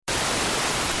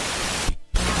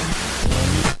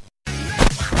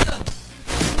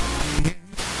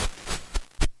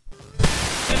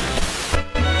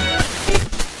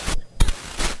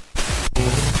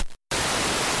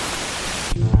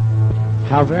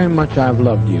how very much I've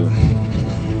loved you,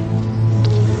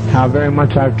 how very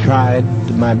much I've tried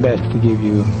my best to give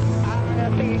you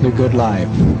the good life.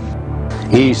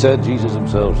 He said, Jesus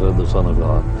himself said, the Son of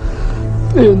God.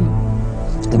 In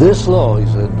this law, he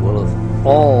said, dwelleth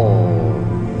all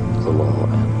the law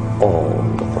and all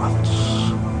the prophets.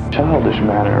 Childish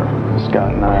manner,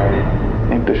 Scott and I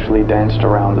impishly danced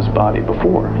around his body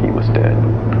before he was dead.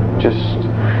 Just,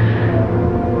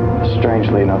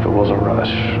 strangely enough, it was a rush,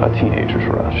 a teenager's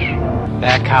rush.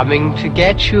 They're coming to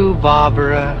get you,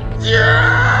 Barbara.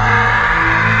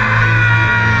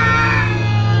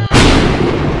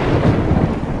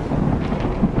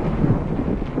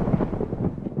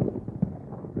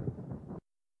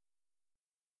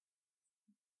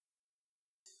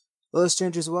 Hello,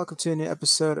 strangers. Welcome to a new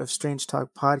episode of Strange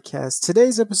Talk Podcast.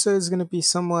 Today's episode is going to be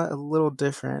somewhat a little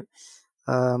different.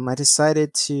 I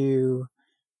decided to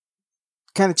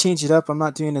kind of change it up. I'm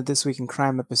not doing a This Week in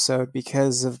Crime episode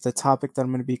because of the topic that I'm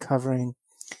going to be covering.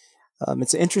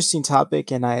 It's an interesting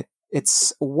topic, and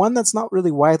it's one that's not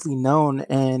really widely known.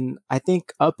 And I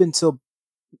think up until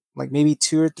like maybe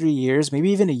 2 or 3 years, maybe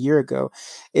even a year ago,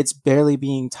 it's barely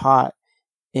being taught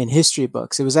in history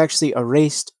books. It was actually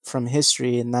erased from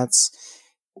history, and that's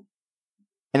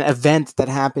an event that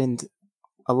happened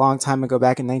a long time ago,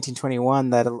 back in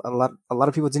 1921, that a lot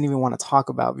of people didn't even want to talk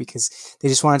about because they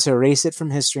just wanted to erase it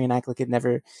from history and act like it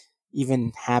never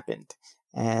even happened.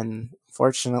 And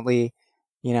fortunately,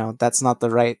 that's not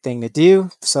the right thing to do.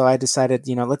 So I decided,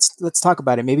 let's talk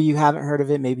about it. Maybe you haven't heard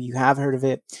of it, maybe you have heard of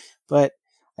it, but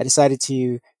I decided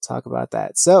to talk about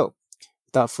that. So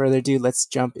without further ado, let's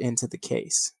jump into the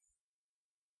case.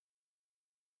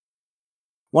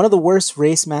 One of the worst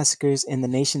race massacres in the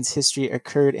nation's history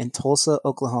occurred in Tulsa,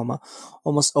 Oklahoma,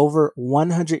 almost over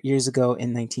 100 years ago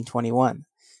in 1921.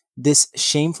 This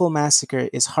shameful massacre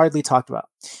is hardly talked about.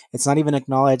 It's not even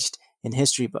acknowledged in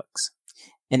history books.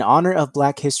 In honor of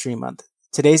Black History Month,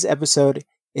 today's episode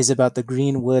is about the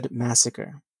Greenwood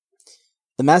Massacre.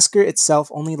 The massacre itself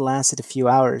only lasted a few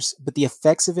hours, but the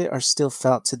effects of it are still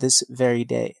felt to this very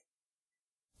day.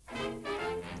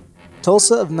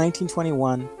 Tulsa of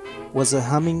 1921 was a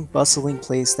humming, bustling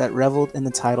place that reveled in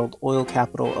the titled oil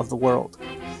capital of the world.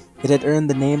 It had earned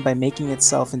the name by making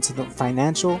itself into the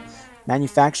financial,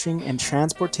 manufacturing, and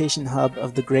transportation hub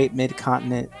of the great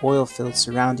mid-continent oil fields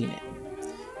surrounding it.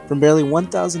 From barely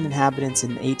 1,000 inhabitants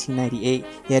in 1898,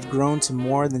 it had grown to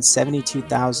more than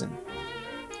 72,000.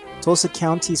 Tulsa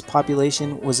County's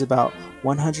population was about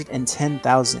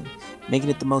 110,000, making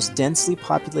it the most densely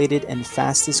populated and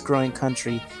fastest growing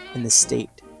country in the state.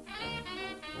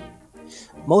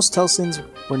 Most Tulsans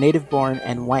were native-born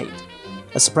and white.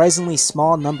 A surprisingly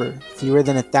small number, fewer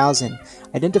than 1,000,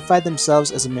 identified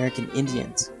themselves as American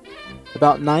Indians.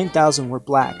 About 9,000 were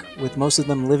black, with most of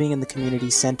them living in the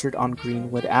community centered on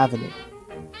Greenwood Avenue,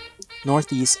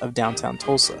 northeast of downtown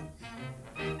Tulsa.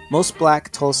 Most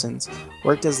black Tulsans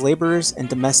worked as laborers and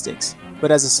domestics, but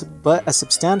a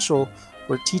substantial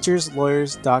were teachers,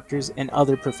 lawyers, doctors, and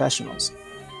other professionals.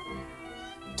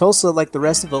 Tulsa, like the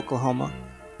rest of Oklahoma,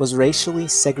 was racially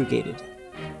segregated.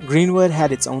 Greenwood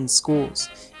had its own schools,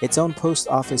 its own post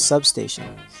office substation,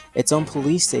 its own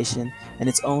police station, and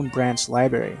its own branch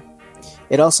library.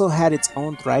 It also had its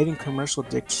own thriving commercial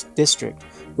district,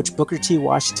 which Booker T.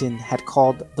 Washington had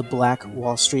called the Black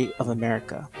Wall Street of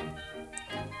America.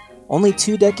 Only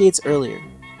 2 decades earlier,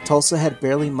 Tulsa had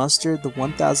barely mustered the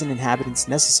 1,000 inhabitants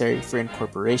necessary for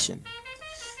incorporation.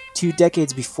 2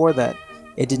 decades before that,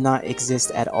 it did not exist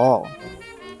at all.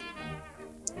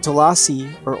 Tallahassee,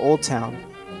 or Old Town,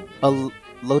 a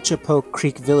Lochapoke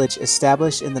Creek village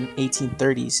established in the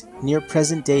 1830s near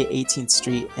present-day 18th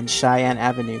Street and Cheyenne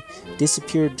Avenue,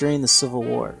 disappeared during the Civil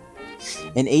War.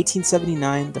 In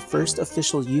 1879, the first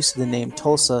official use of the name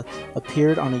Tulsa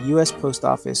appeared on a U.S. post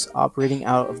office operating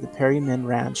out of the Perryman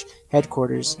Ranch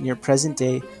headquarters near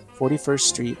present-day 41st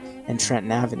Street and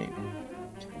Trenton Avenue.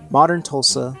 Modern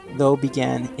Tulsa, though,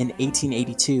 began in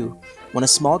 1882 when a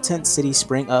small tent city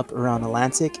sprang up around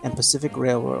Atlantic and Pacific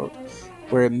Railroad,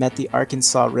 where it met the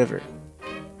Arkansas River.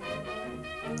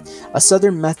 A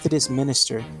Southern Methodist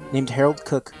minister named Harold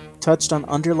Cook touched on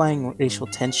underlying racial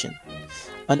tension.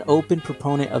 An open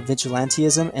proponent of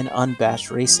vigilantism and unabashed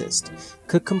racist,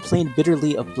 Cook complained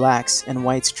bitterly of blacks and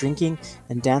whites drinking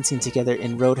and dancing together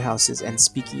in roadhouses and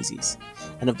speakeasies,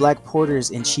 and of black porters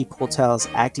in cheap hotels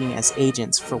acting as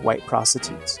agents for white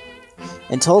prostitutes.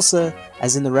 In Tulsa,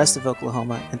 as in the rest of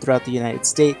Oklahoma and throughout the United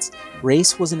States,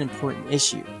 race was an important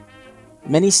issue.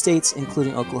 Many states,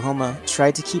 including Oklahoma,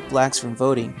 tried to keep blacks from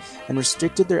voting and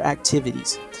restricted their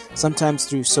activities, sometimes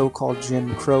through so-called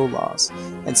Jim Crow laws,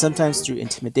 and sometimes through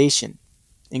intimidation.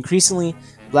 Increasingly,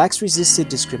 Blacks resisted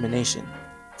discrimination.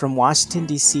 From Washington,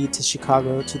 D.C. to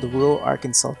Chicago to the rural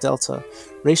Arkansas Delta,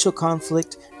 racial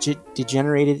conflict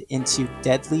degenerated into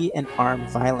deadly and armed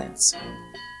violence.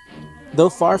 Though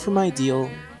far from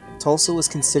ideal, Tulsa was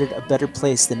considered a better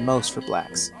place than most for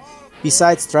blacks.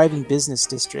 Besides thriving business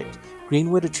district,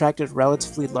 Greenwood attracted a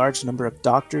relatively large number of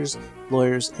doctors,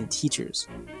 lawyers, and teachers.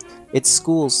 Its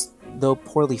schools, though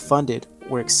poorly funded,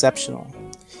 were exceptional.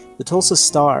 The Tulsa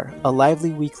Star, a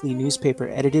lively weekly newspaper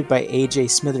edited by A.J.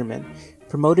 Smitherman,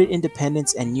 promoted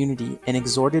independence and unity and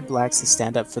exhorted blacks to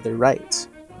stand up for their rights.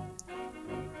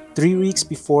 3 weeks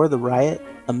before the riot,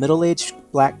 a middle-aged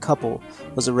black couple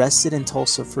was arrested in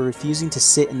Tulsa for refusing to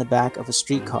sit in the back of a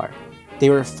streetcar. They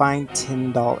were fined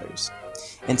 $10.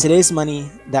 In today's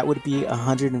money, that would be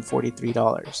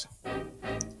 $143.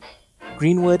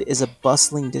 Greenwood is a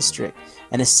bustling district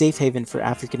and a safe haven for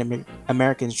African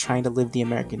Americans trying to live the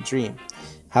American dream.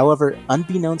 However,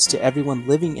 unbeknownst to everyone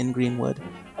living in Greenwood,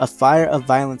 a fire of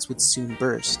violence would soon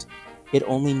burst. It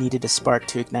only needed a spark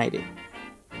to ignite it.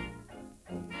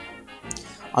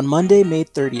 On Monday, May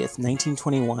 30th,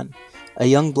 1921, a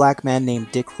young black man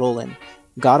named Dick Rowland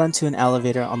got onto an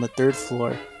elevator on the 3rd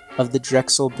floor of the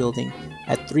Drexel Building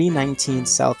at 319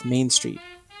 South Main Street.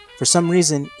 For some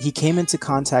reason, he came into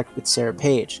contact with Sarah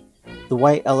Page, the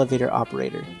white elevator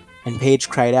operator, and Page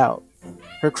cried out.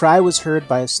 Her cry was heard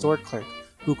by a store clerk,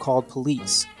 who called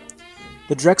police.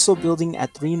 The Drexel Building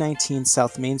at 319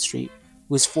 South Main Street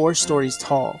was 4 stories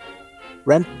tall.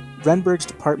 Renberg's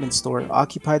department store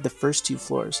occupied the first 2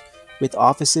 floors, with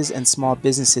offices and small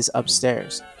businesses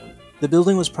upstairs. The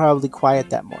building was probably quiet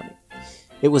that morning.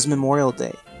 It was Memorial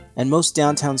Day, and most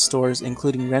downtown stores,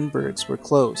 including Renberg's, were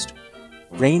closed.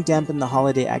 Rain dampened the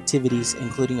holiday activities,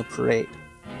 including a parade.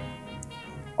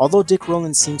 Although Dick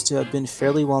Rowland seems to have been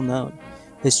fairly well known,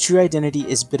 his true identity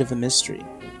is a bit of a mystery.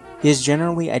 He is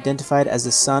generally identified as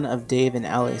the son of Dave and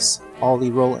Alice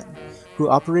Ollie Rowland, who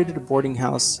operated a boarding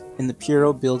house in the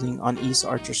Puro building on East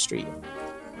Archer Street.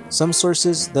 Some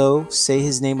sources, though, say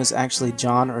his name was actually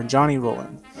John or Johnny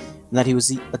Rowland, and that he was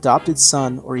the adopted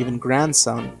son or even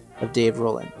grandson of Dave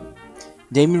Rowland.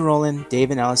 Damie Rowland, Dave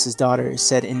and Alice's daughter,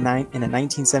 said in a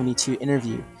 1972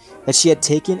 interview that she had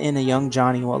taken in a young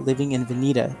Johnny while living in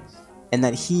Veneta and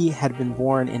that he had been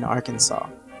born in Arkansas.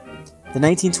 The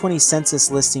 1920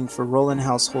 census listing for Rowland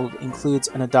household includes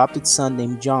an adopted son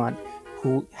named John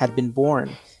who had been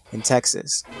born in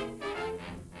Texas.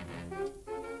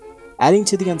 Adding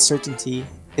to the uncertainty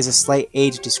is a slight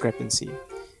age discrepancy.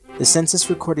 The census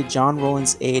recorded John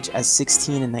Rowland's age as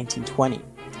 16 in 1920.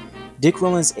 Dick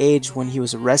Rowland's age when he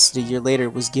was arrested a year later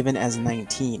was given as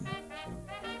 19.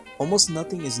 Almost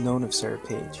nothing is known of Sarah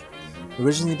Page.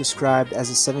 Originally described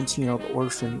as a 17-year-old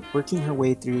orphan working her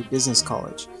way through business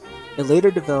college, it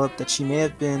later developed that she may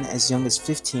have been as young as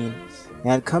 15 and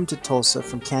had come to Tulsa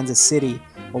from Kansas City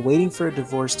while waiting for a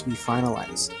divorce to be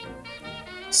finalized.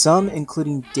 Some,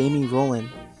 including Damie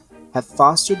Rowland, have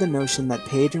fostered the notion that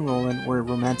Page and Rowland were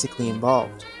romantically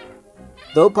involved.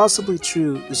 Though possibly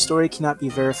true, the story cannot be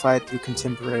verified through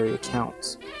contemporary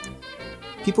accounts.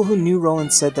 People who knew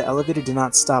Rowland said the elevator did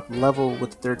not stop level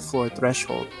with the 3rd floor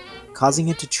threshold, causing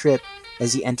him to trip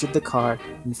as he entered the car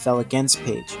and fell against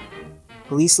Page.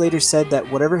 Police later said that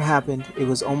whatever happened, it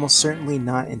was almost certainly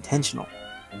not intentional.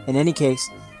 In any case,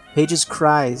 Page's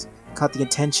cries caught the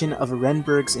attention of a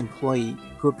Renberg's employee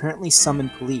who apparently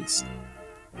summoned police.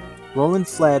 Rowland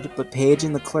fled, but Page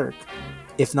and the clerk,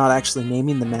 if not actually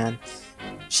naming the man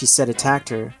she said attacked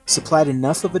her, supplied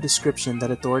enough of a description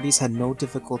that authorities had no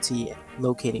difficulty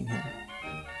locating him.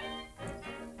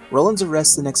 Rowland's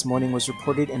arrest the next morning was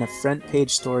reported in a front-page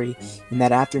story in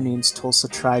that afternoon's Tulsa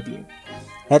Tribune,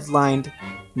 headlined,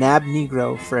 "Nab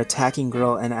Negro for Attacking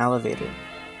Girl in Elevator."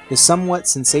 The somewhat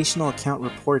sensational account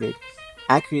reported,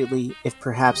 accurately if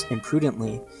perhaps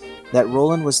imprudently, that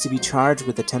Rowland was to be charged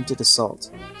with attempted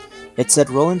assault. It said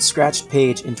Rowland scratched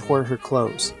Page and tore her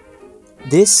clothes.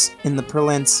 This, in the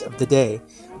parlance of the day,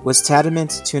 was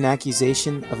tantamount to an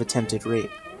accusation of attempted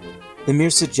rape. The mere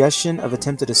suggestion of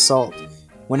attempted assault,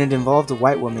 when it involved a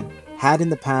white woman, had in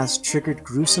the past triggered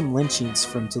gruesome lynchings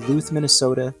from Duluth,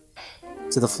 Minnesota,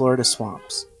 to the Florida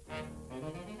swamps.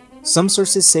 Some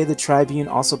sources say the Tribune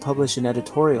also published an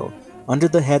editorial under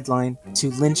the headline,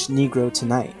 "To Lynch Negro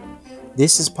Tonight."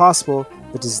 This is possible,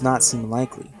 but does not seem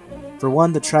likely. For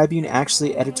one, the Tribune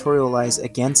actually editorialized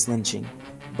against lynching,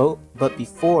 both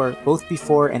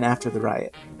before and after the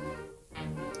riot.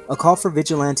 A call for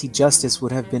vigilante justice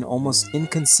would have been almost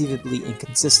inconceivably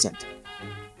inconsistent.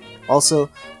 Also,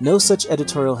 no such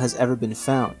editorial has ever been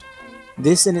found.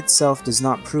 This in itself does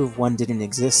not prove one didn't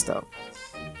exist, though.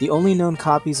 The only known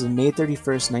copies of May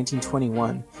 31st,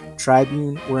 1921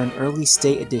 Tribune were an early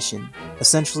state edition,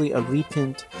 essentially a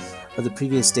reprint of the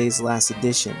previous day's last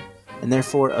edition, and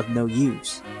therefore of no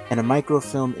use, and a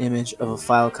microfilm image of a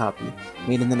file copy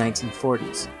made in the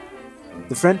 1940s.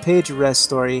 The front page arrest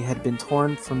story had been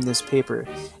torn from this paper,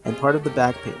 and part of the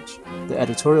back page, the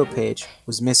editorial page,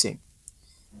 was missing.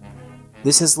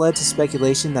 This has led to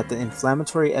speculation that the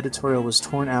inflammatory editorial was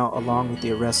torn out along with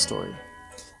the arrest story.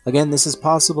 Again, this is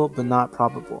possible but not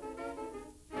probable.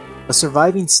 A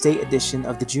surviving state edition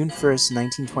of the June 1st,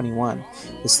 1921,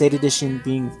 the state edition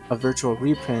being a virtual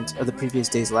reprint of the previous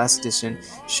day's last edition,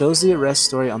 shows the arrest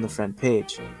story on the front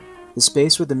page. The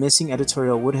space where the missing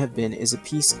editorial would have been is a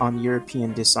piece on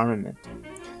European disarmament.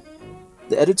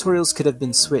 The editorials could have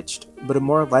been switched, but a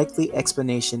more likely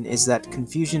explanation is that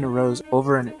confusion arose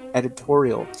over an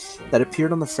editorial that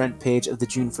appeared on the front page of the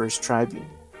June 1st Tribune.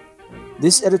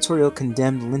 This editorial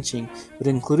condemned lynching, but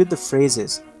included the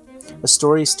phrases, "A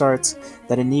story starts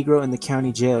that a Negro in the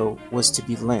county jail was to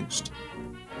be lynched."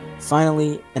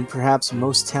 Finally, and perhaps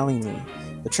most tellingly,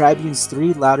 the Tribune's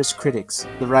three loudest critics,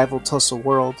 the rival Tulsa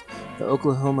World, the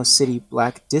Oklahoma City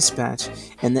Black Dispatch,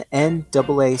 and the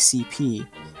NAACP,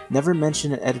 never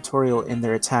mentioned an editorial in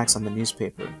their attacks on the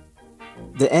newspaper.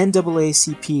 The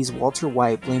NAACP's Walter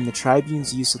White blamed the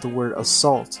Tribune's use of the word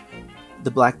assault. The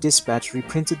Black Dispatch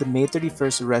reprinted the May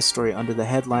 31st arrest story under the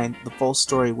headline, "The False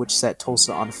Story Which Set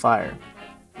Tulsa on Fire,"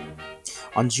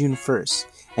 on June 1st,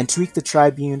 and tweaked the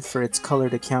Tribune for its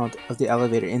colored account of the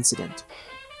elevator incident.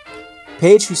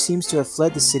 Page, who seems to have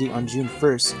fled the city on June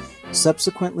 1st,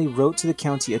 subsequently wrote to the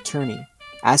county attorney,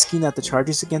 asking that the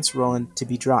charges against Rowland to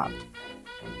be dropped.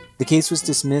 The case was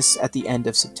dismissed at the end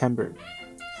of September.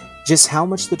 Just how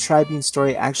much the Tribune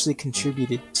story actually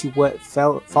contributed to what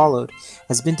followed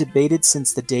has been debated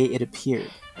since the day it appeared.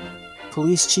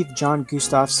 Police Chief John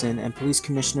Gustafson and Police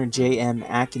Commissioner J.M.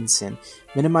 Atkinson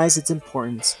minimized its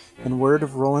importance, and word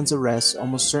of Rowland's arrest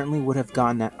almost certainly would have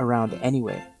gotten around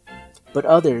anyway. But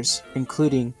others,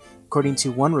 including, according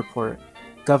to one report,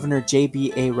 Governor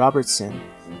J.B.A. Robertson,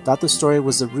 thought the story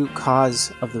was the root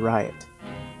cause of the riot.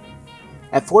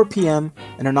 At 4 p.m.,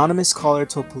 an anonymous caller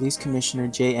told Police Commissioner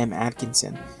J.M.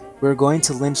 Atkinson, "We are going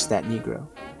to lynch that Negro,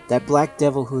 that black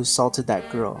devil who assaulted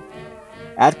that girl."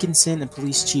 Atkinson and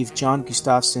Police Chief John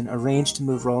Gustafson arranged to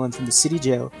move Rowland from the city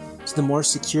jail to the more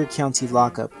secure county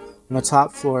lockup on the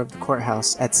top floor of the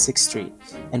courthouse at 6th Street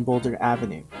and Boulder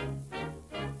Avenue.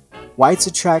 Whites,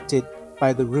 attracted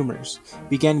by the rumors,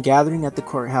 began gathering at the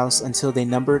courthouse until they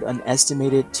numbered an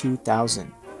estimated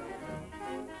 2,000.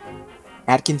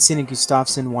 Atkinson and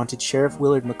Gustafson wanted Sheriff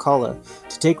Willard McCullough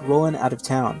to take Rowland out of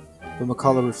town, but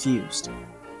McCullough refused.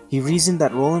 He reasoned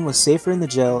that Rowland was safer in the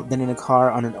jail than in a car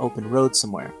on an open road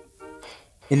somewhere.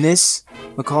 In this,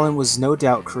 McCullough was no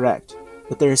doubt correct,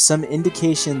 but there is some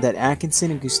indication that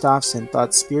Atkinson and Gustafson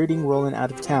thought spiriting Rowland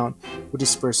out of town would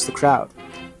disperse the crowd.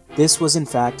 This was in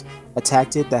fact a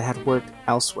tactic that had worked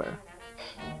elsewhere.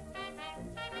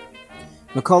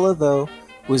 McCullough, though,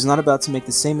 was not about to make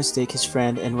the same mistake his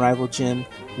friend and rival Jim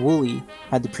Woolley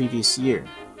had the previous year,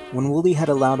 when Woolley had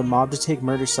allowed a mob to take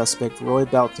murder suspect Roy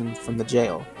Belton from the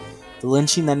jail. The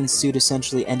lynching that ensued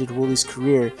essentially ended Woolley's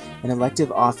career in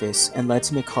elective office and led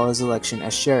to McCullough's election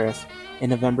as sheriff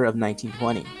in November of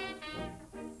 1920.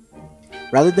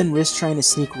 Rather than risk trying to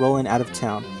sneak Rowland out of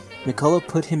town, McCullough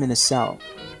put him in a cell,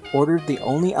 ordered the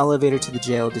only elevator to the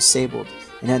jail disabled,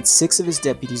 and had 6 of his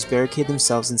deputies barricade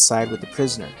themselves inside with the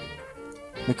prisoner.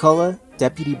 McCullough,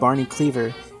 Deputy Barney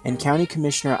Cleaver, and County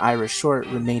Commissioner Ira Short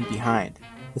remained behind,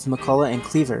 with McCullough and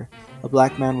Cleaver, a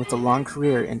black man with a long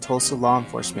career in Tulsa law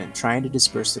enforcement, trying to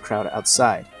disperse the crowd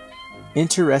outside.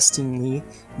 Interestingly,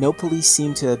 no police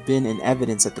seemed to have been in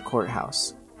evidence at the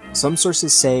courthouse. Some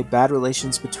sources say bad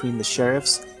relations between the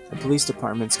sheriff's and police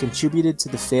departments contributed to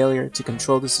the failure to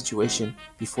control the situation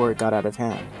before it got out of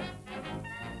hand.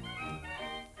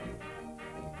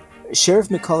 Sheriff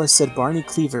McCullough said Barney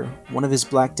Cleaver, one of his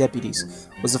black deputies,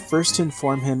 was the first to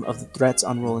inform him of the threats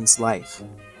on Rowland's life.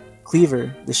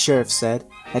 Cleaver, the sheriff said,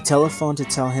 had telephoned to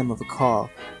tell him of a call,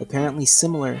 apparently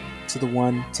similar to the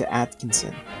one to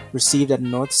Atkinson, received at a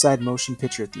Northside Motion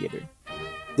Picture Theater.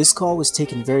 This call was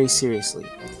taken very seriously.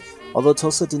 Although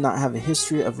Tulsa did not have a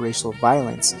history of racial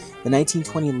violence, the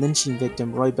 1920 lynching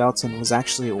victim Roy Belton was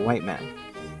actually a white man.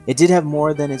 It did have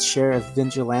more than its share of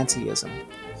vigilantism.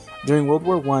 During World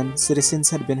War I,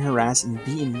 citizens had been harassed and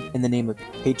beaten in the name of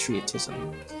patriotism,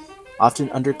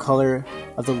 often under color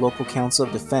of the local Council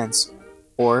of Defense,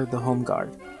 or the Home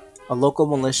Guard, a local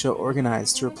militia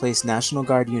organized to replace National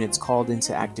Guard units called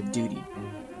into active duty.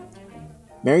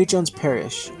 Mary Jones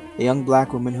Parrish, a young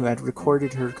black woman who had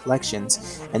recorded her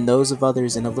collections and those of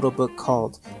others in a little book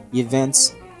called The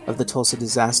Events of the Tulsa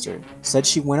Disaster, said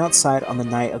she went outside on the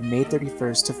night of May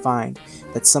 31st to find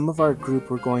that some of our group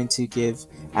were going to give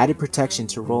added protection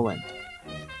to Roland.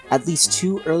 At least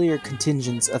 2 earlier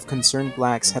contingents of concerned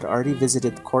blacks had already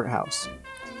visited the courthouse.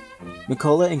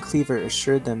 McCullough and Cleaver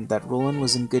assured them that Roland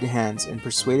was in good hands and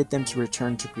persuaded them to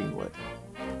return to Greenwood.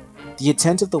 The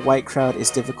intent of the white crowd is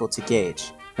difficult to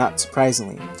gauge. Not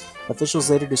surprisingly, officials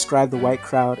later described the white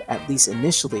crowd, at least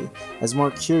initially, as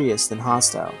more curious than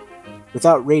hostile.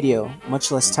 Without radio,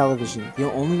 much less television, the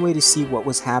only way to see what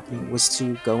was happening was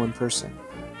to go in person.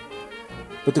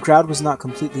 But the crowd was not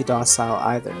completely docile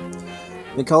either.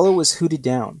 McCullough was hooted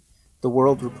down, the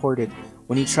World reported,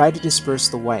 when he tried to disperse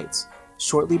the whites.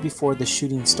 Shortly before the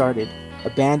shooting started, a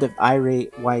band of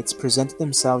irate whites presented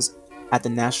themselves at the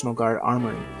National Guard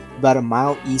Armory, about a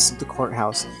mile east of the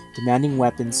courthouse, demanding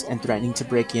weapons and threatening to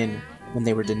break in when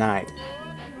they were denied.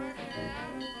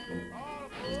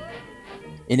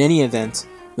 In any event,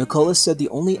 McCullough said the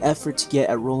only effort to get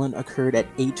at Roland occurred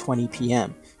at 8:20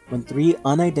 p.m., when 3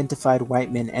 unidentified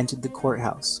white men entered the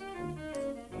courthouse.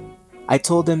 I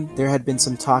told them there had been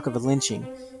some talk of a lynching,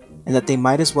 and that they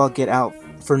might as well get out,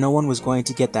 for no one was going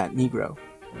to get that Negro,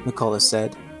 McCullough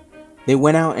said. They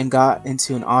went out and got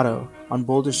into an auto on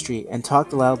Boulder Street and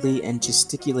talked loudly and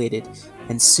gesticulated,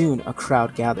 and soon a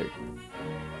crowd gathered.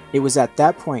 It was at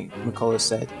that point, McCullough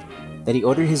said, that he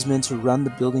ordered his men to run the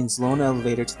building's lone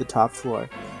elevator to the top floor,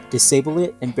 disable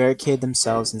it, and barricade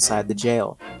themselves inside the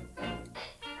jail.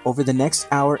 Over the next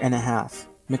hour and a half,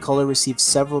 McCullough received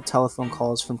several telephone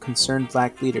calls from concerned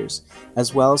black leaders,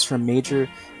 as well as from Major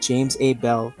James A.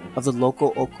 Bell of the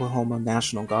local Oklahoma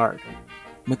National Guard.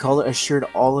 McCullough assured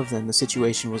all of them the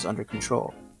situation was under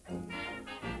control.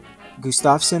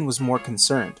 Gustafson was more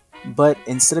concerned, but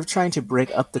instead of trying to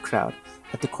break up the crowd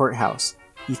at the courthouse,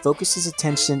 he focused his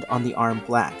attention on the armed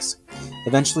blacks.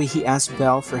 Eventually, he asked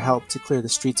Bell for help to clear the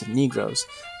streets of Negroes,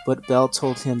 but Bell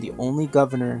told him the only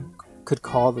governor could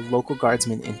call the local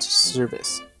guardsmen into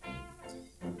service.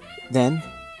 Then,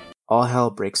 all hell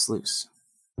breaks loose.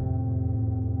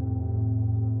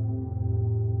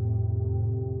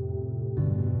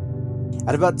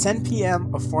 At about 10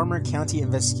 p.m., a former county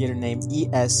investigator named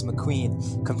E.S.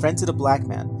 McQueen confronted a black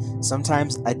man,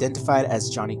 sometimes identified as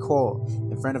Johnny Cole,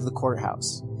 in front of the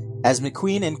courthouse. As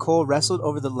McQueen and Cole wrestled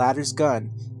over the latter's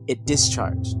gun, it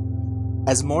discharged.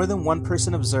 As more than one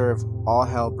person observed, all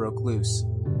hell broke loose.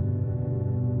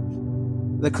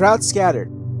 The crowd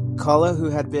scattered. Culla,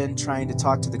 who had been trying to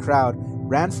talk to the crowd,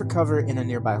 ran for cover in a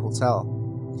nearby hotel.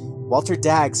 Walter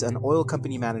Daggs, an oil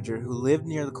company manager who lived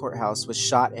near the courthouse, was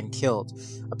shot and killed,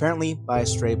 apparently by a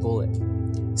stray bullet.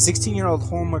 16-year-old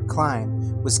Homer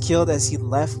Klein was killed as he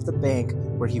left the bank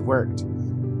where he worked.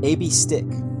 A.B. Stick,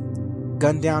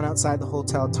 gunned down outside the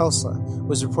Hotel Tulsa,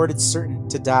 was reported certain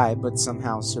to die but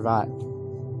somehow survived.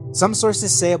 Some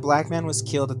sources say a black man was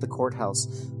killed at the courthouse,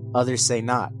 others say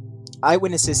not.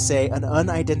 Eyewitnesses say an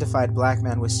unidentified black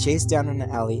man was chased down in an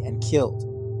alley and killed,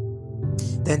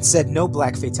 then said no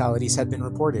black fatalities had been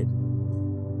reported.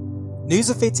 News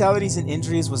of fatalities and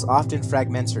injuries was often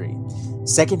fragmentary,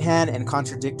 secondhand and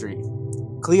contradictory.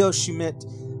 Cleo Schmidt,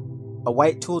 a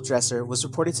white tool dresser, was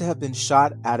reported to have been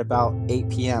shot at about 8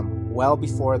 p.m., well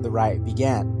before the riot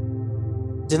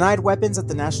began. Denied weapons at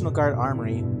the National Guard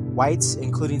Armory, whites,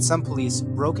 including some police,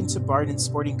 broke into Barden's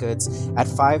Sporting Goods at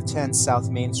 510 South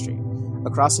Main Street,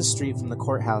 across the street from the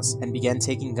courthouse, and began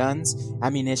taking guns,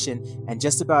 ammunition, and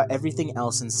just about everything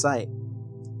else in sight.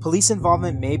 Police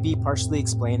involvement may be partially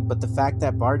explained, but the fact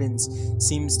that Barden's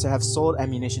seems to have sold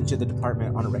ammunition to the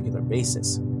department on a regular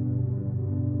basis.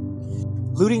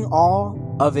 Looting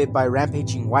all of it by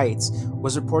rampaging whites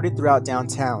was reported throughout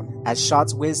downtown, as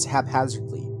shots whizzed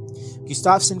haphazardly.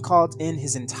 Gustafson called in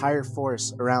his entire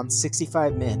force, around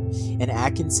 65 men, and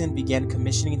Atkinson began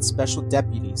commissioning special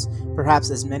deputies,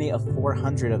 perhaps as many as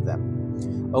 400 of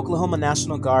them. Oklahoma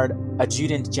National Guard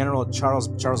Adjutant General Charles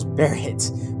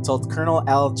Barrett told Colonel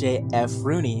L.J.F.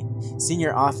 Rooney,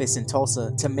 senior office in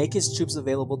Tulsa, to make his troops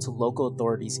available to local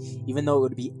authorities, even though it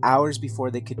would be hours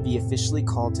before they could be officially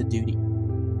called to duty.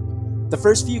 The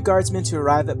first few guardsmen to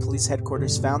arrive at police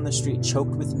headquarters found the street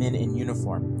choked with men in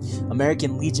uniform,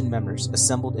 American Legion members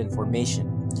assembled in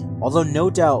formation. Although no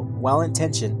doubt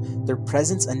well-intentioned, their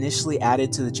presence initially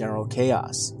added to the general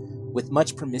chaos. With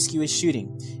much promiscuous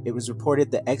shooting, it was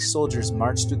reported that ex-soldiers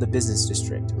marched through the business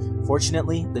district.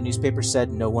 Fortunately, the newspaper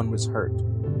said no one was hurt.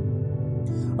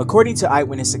 According to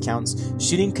eyewitness accounts,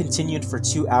 shooting continued for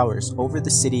 2 hours over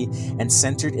the city and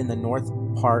centered in the north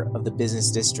part of the business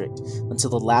district until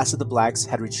the last of the blacks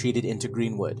had retreated into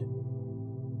Greenwood.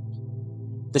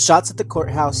 The shots at the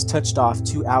courthouse touched off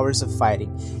 2 hours of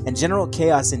fighting and general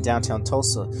chaos in downtown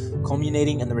Tulsa,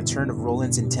 culminating in the return of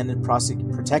Rowland's intended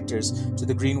protectors to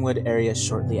the Greenwood area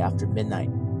shortly after midnight.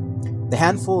 The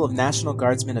handful of National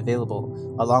Guardsmen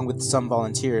available, along with some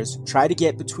volunteers, tried to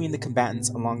get between the combatants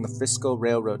along the Frisco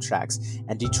Railroad tracks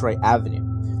and Detroit Avenue.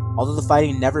 Although the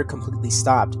fighting never completely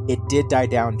stopped, it did die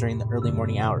down during the early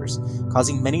morning hours,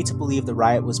 causing many to believe the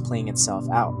riot was playing itself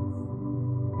out.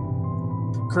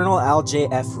 Colonel Al J.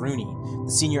 F. Rooney,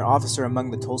 the senior officer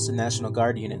among the Tulsa National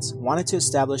Guard units, wanted to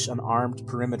establish an armed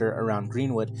perimeter around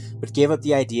Greenwood, but gave up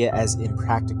the idea as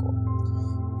impractical.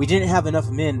 "We didn't have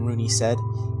enough men," Rooney said.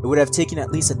 "It would have taken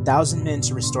at least 1,000 men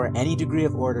to restore any degree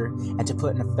of order, and to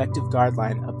put an effective guard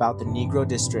line about the Negro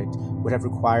district would have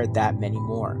required that many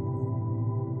more."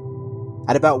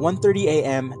 At about 1:30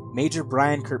 a.m., Major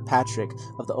Brian Kirkpatrick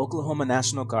of the Oklahoma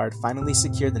National Guard finally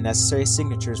secured the necessary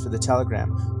signatures for the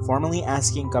telegram, formally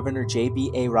asking Governor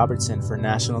J.B.A. Robertson for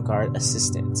National Guard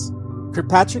assistance.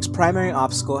 Kirkpatrick's primary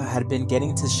obstacle had been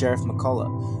getting to Sheriff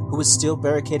McCullough, who was still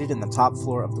barricaded in the top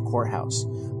floor of the courthouse,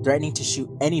 threatening to shoot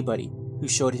anybody who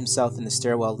showed himself in the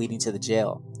stairwell leading to the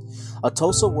jail. A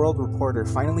Tulsa World reporter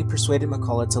finally persuaded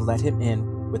McCullough to let him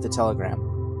in with the telegram.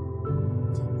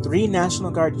 3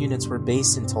 National Guard units were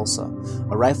based in Tulsa: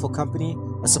 a rifle company,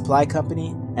 a supply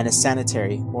company, and a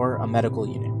sanitary or a medical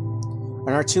unit.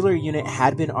 An artillery unit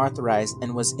had been authorized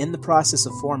and was in the process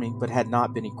of forming but had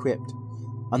not been equipped.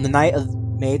 On the night of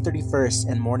May 31st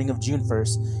and morning of June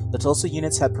 1st, the Tulsa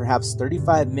units had perhaps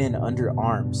 35 men under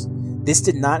arms. This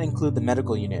did not include the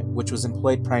medical unit, which was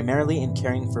employed primarily in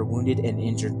caring for wounded and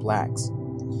injured blacks.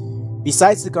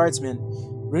 Besides the guardsmen,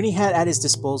 Rooney had at his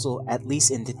disposal, at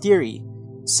least in theory,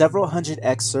 several hundred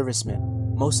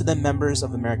ex-servicemen, most of them members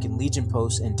of American Legion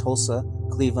posts in Tulsa,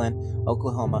 Cleveland,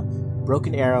 Oklahoma,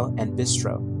 Broken Arrow, and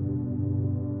Bistro.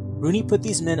 Rooney put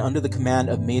these men under the command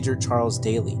of Major Charles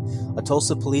Daly, a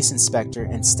Tulsa police inspector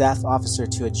and staff officer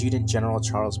to Adjutant General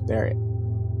Charles Barrett.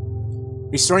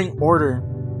 Restoring order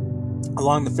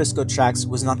along the Frisco tracks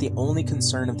was not the only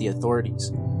concern of the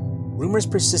authorities. Rumors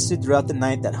persisted throughout the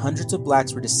night that hundreds of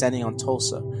blacks were descending on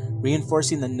Tulsa,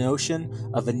 reinforcing the notion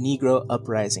of a Negro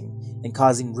uprising and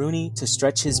causing Rooney to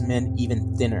stretch his men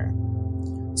even thinner.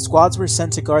 Squads were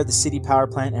sent to guard the city power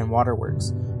plant and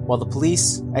waterworks, while the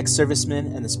police, ex-servicemen,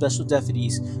 and the special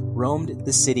deputies roamed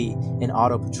the city in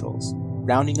auto patrols,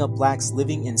 rounding up blacks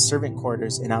living in servant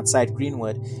quarters and outside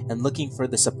Greenwood and looking for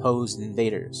the supposed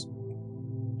invaders.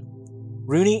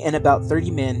 Rooney and about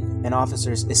 30 men and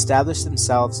officers established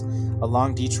themselves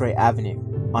along Detroit Avenue,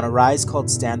 on a rise called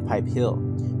Standpipe Hill,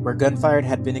 where gunfire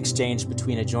had been exchanged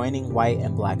between adjoining white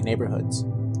and black neighborhoods.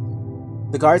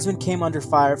 The guardsmen came under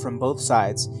fire from both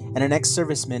sides, and an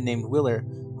ex-serviceman named Willer,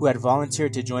 who had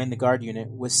volunteered to join the guard unit,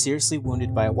 was seriously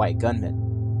wounded by a white gunman.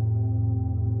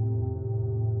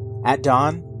 At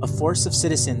dawn, a force of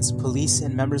citizens, police,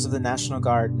 and members of the National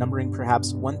Guard, numbering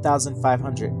perhaps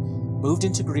 1,500, moved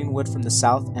into Greenwood from the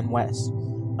south and west,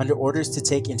 under orders to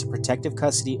take into protective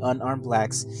custody unarmed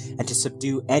blacks and to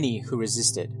subdue any who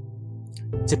resisted.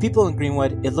 To people in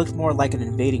Greenwood, it looked more like an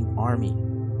invading army.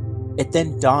 It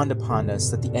then dawned upon us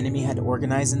that the enemy had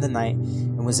organized in the night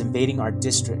and was invading our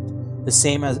district, the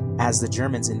same as the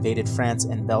Germans invaded France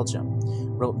and Belgium,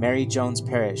 wrote Mary Jones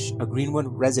Parrish, a Greenwood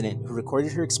resident who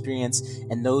recorded her experience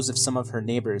and those of some of her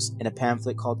neighbors in a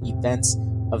pamphlet called Events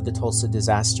of the Tulsa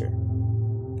Disaster.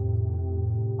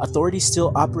 Authorities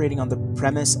still operating on the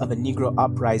premise of a Negro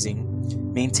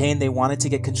uprising maintained they wanted to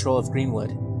get control of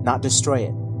Greenwood, not destroy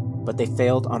it, but they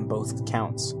failed on both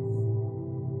counts.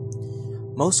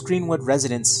 Most Greenwood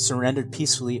residents surrendered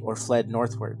peacefully or fled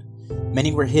northward.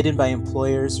 Many were hidden by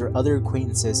employers or other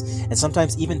acquaintances, and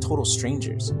sometimes even total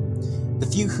strangers. The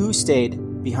few who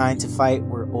stayed behind to fight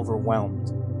were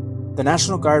overwhelmed. The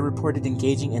National Guard reported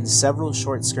engaging in several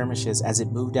short skirmishes as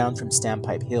it moved down from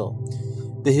Standpipe Hill,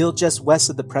 the hill just west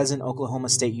of the present Oklahoma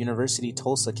State University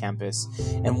Tulsa campus,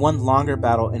 and one longer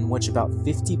battle in which about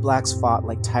 50 blacks fought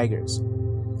like tigers.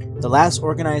 The last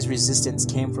organized resistance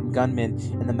came from gunmen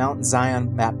in the Mount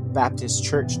Zion Baptist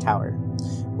Church tower.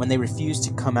 When they refused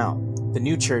to come out, the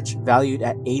new church, valued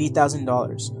at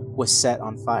 $80,000, was set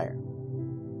on fire.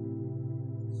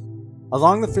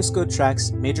 Along the Frisco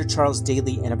tracks, Major Charles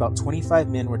Daly and about 25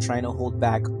 men were trying to hold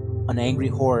back an angry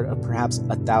horde of perhaps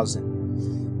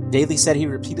 1,000. Daly said he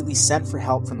repeatedly sent for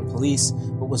help from the police,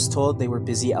 but was told they were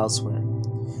busy elsewhere.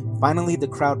 Finally, the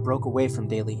crowd broke away from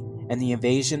Daly, and the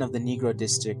invasion of the Negro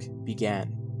district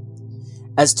began.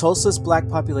 As Tulsa's black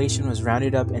population was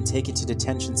rounded up and taken to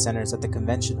detention centers at the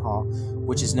convention hall,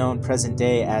 which is known present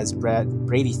day as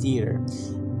Brady Theater,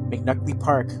 McNuckley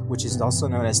Park, which is also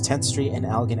known as 10th Street and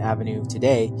Allegan Avenue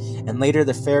today, and later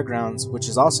the Fairgrounds, which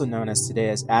is also known as today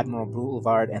as Admiral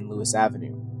Boulevard and Lewis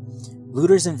Avenue.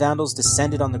 Looters and vandals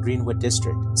descended on the Greenwood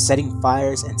district, setting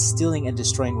fires and stealing and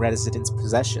destroying residents'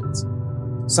 possessions.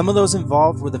 Some of those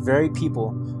involved were the very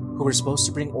people who were supposed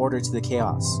to bring order to the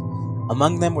chaos.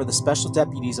 Among them were the special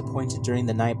deputies appointed during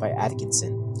the night by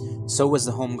Atkinson. So was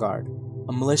the Home Guard,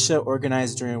 a militia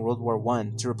organized during World War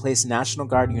I to replace National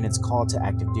Guard units called to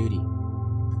active duty.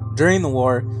 During the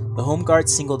war, the Home Guard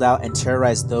singled out and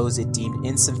terrorized those it deemed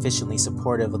insufficiently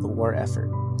supportive of the war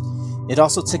effort. It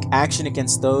also took action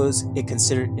against those it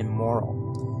considered immoral.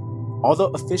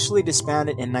 Although officially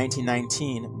disbanded in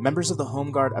 1919, members of the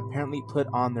Home Guard apparently put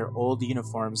on their old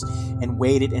uniforms and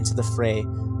waded into the fray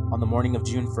on the morning of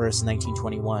June 1st,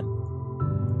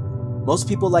 1921. Most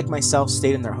people like myself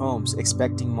stayed in their homes,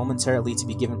 expecting momentarily to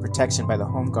be given protection by the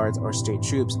Home Guards or state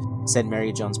troops, said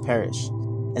Mary Jones Parrish.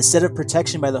 Instead of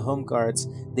protection by the Home Guards,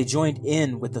 they joined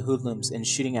in with the hoodlums in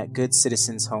shooting at good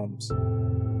citizens' homes.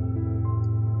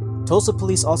 Tulsa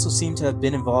police also seem to have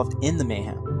been involved in the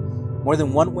mayhem. More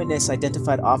than one witness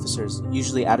identified officers,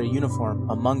 usually out of uniform,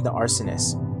 among the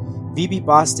arsonists. V.B.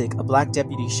 Bostic, a black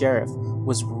deputy sheriff,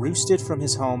 was roosted from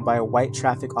his home by a white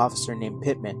traffic officer named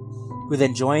Pittman, who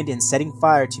then joined in setting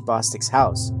fire to Bostic's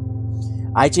house.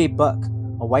 I.J. Buck,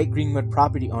 a white Greenwood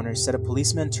property owner, said a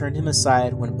policeman turned him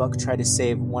aside when Buck tried to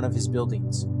save one of his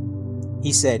buildings.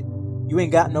 He said, "You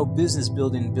ain't got no business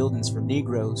building buildings for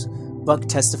Negroes," Buck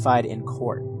testified in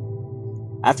court.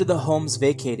 After the homes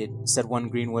vacated, said one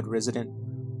Greenwood resident,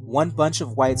 one bunch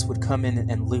of whites would come in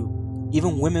and loot.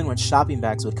 Even women with shopping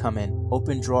bags would come in,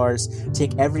 open drawers,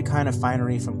 take every kind of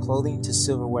finery from clothing to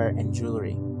silverware and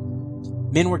jewelry.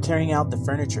 Men were carrying out the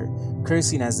furniture,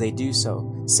 cursing as they do so,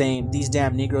 saying, "These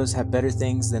damn Negroes have better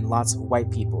things than lots of white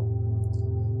people."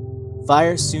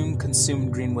 Fire soon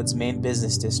consumed Greenwood's main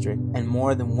business district and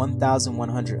more than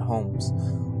 1,100 homes.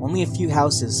 Only a few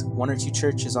houses, one or two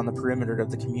churches on the perimeter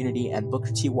of the community, and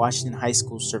Booker T. Washington High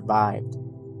School survived.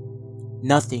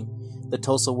 Nothing, the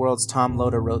Tulsa World's Tom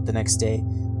Loda wrote the next day,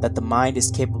 that the mind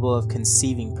is capable of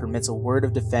conceiving permits a word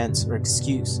of defense or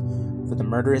excuse for the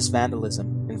murderous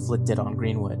vandalism inflicted on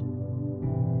Greenwood.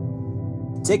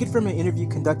 Taken from an interview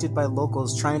conducted by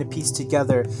locals trying to piece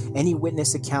together any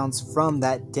witness accounts from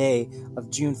that day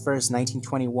of June 1st,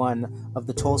 1921, of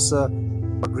the Tulsa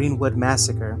Greenwood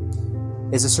massacre,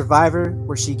 is a survivor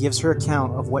where she gives her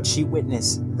account of what she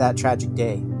witnessed that tragic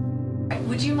day.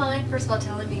 Would you mind, first of all,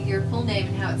 telling me your full name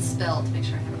and how it's spelled to make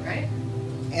sure I have it right?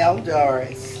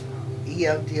 Eldoris,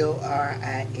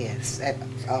 Eldoris,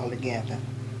 that's all together.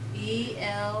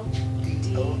 Eldoris?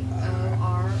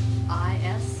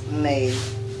 May,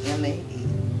 M-A-E.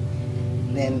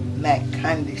 Then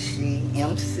McCondishi,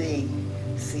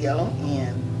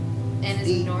 M-C-C-O-N. And is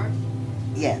it North?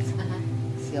 Yes, Uh-huh.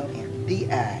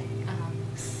 C-O-N-D-I.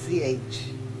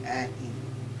 C-H-I-E.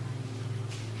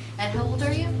 And how old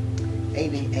are you?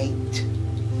 88.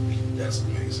 That's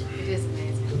amazing. It is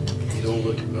amazing. Okay. You don't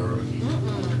look it early.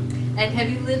 Mm-mm. And have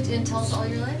you lived in Tulsa all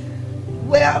your life?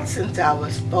 Well, since I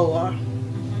was 4.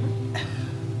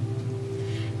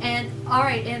 And all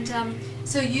right, and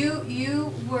so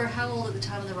you were how old at the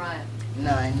time of the riot?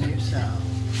 9 years old.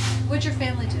 What'd your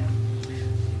family do?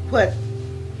 What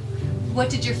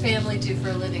did your family do for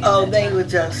a living? Oh, at that they time? were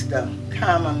just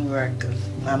common workers.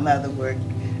 My mother worked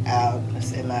out,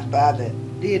 and my father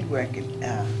did work at,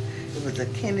 it was a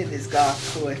Kennedy's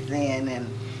golf course then,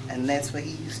 and that's where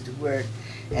he used to work.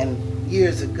 And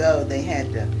years ago, they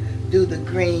had to do the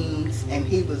greens, and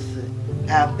he was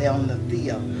out there on the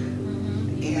field.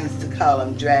 He used to call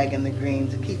them dragging the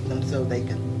greens to keep them so they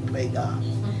could play golf.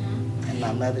 And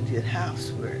my mother did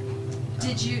housework.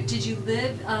 Did you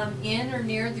live in or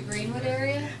near the Greenwood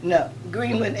area? No,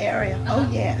 Greenwood area. Oh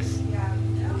yes.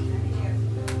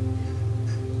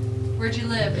 Where'd you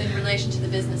live in relation to the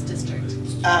business district?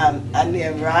 I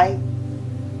live right.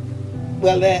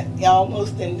 Well,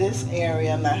 almost in this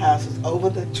area. My house is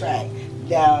over the track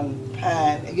down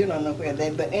Pine. You don't know where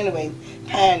but anyway,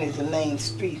 Pine is the main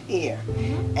street here,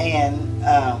 and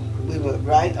we were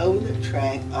right over the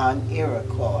track on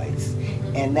Iroquois,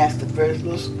 and that's the first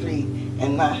little street.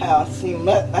 And my house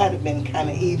might have been kind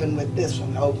of even with this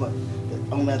one over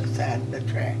on the other side of the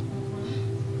track.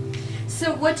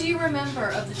 So what do you remember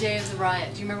of the day of the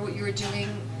riot? Do you remember what you were doing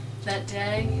that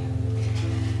day?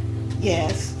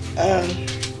 Yes.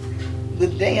 The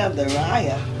day of the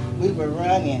riot, we were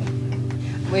running.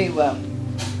 We were,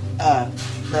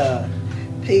 the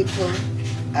people,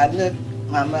 I looked,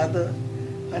 my mother,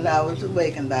 when I was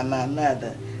awakened by my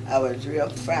mother, I was real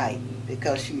frightened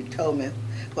because she told me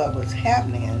what was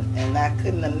happening, and I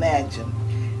couldn't imagine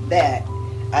that,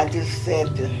 I just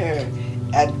said to her,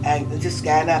 I just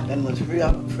got up and was real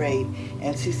afraid.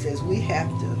 And she says, we have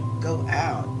to go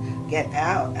out, get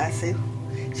out. I said,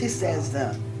 she says,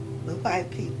 the white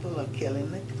people are killing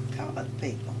the colored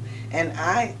people. And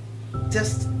I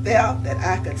just felt that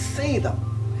I could see them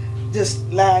just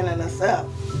lining us up,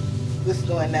 just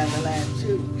going down the line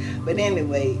too. But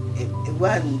anyway, it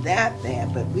wasn't that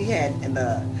bad, but we had,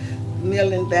 the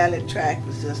Millen Valley track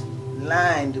was just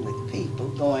lined with people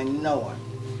going north.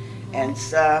 And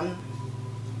some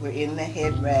were in their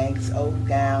head rags, old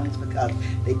gowns, because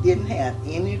they didn't have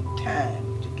any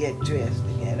time to get dressed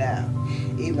to get out.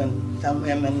 Even some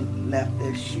women left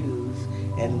their shoes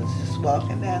and was just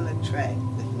walking down the track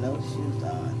with no shoes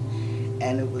on.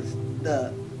 And it was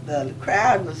the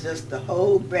crowd was just the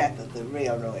whole breadth of the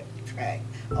railroad track,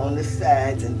 on the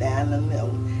sides and down the middle.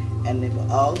 And they were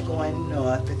all going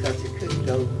north because you couldn't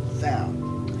go south.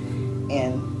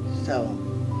 And so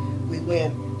we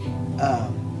went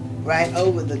right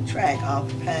over the track off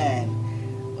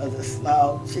Pine was a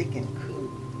small chicken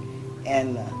coop.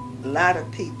 And a lot of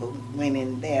people went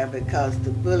in there because the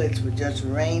bullets were just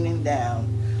raining down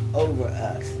over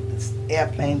us. The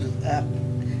airplanes was up,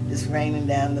 just raining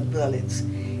down the bullets.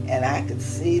 And I could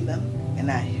see them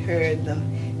and I heard them.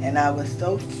 And I was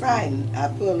so frightened, I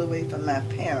pulled away from my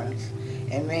parents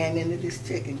and ran into this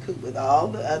chicken coop with all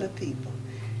the other people.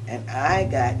 And I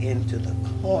got into the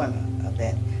corner of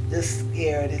that, just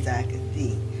scared as I could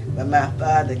be. But my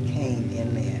father came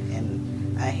in there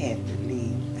and I had to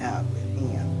leave out with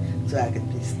him so I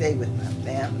could stay with my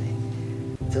family.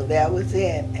 So that was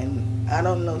it. And I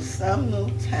don't know, some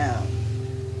little town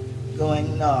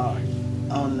going north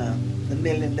on the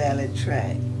Millen Valley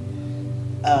track.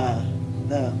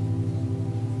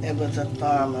 There was a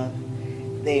farmer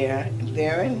there,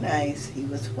 very nice. He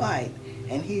was white,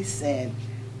 and he said,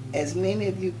 as many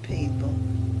of you people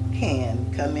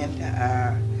can come into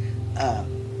our,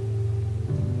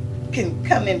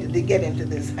 to get into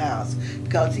this house,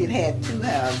 because he'd had two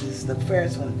houses. The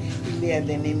first one he lived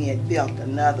in, and he had built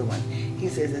another one. He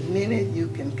says, as many of you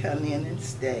can come in and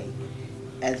stay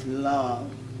as long,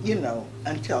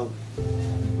 until.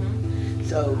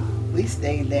 So we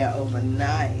stayed there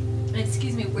overnight.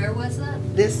 Excuse me, where was that?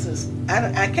 This is,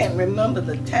 I can't remember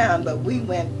the town, but we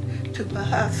went to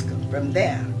Pawhuska from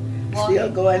there, still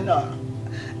going north.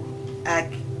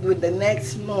 With the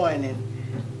next morning,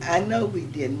 I know we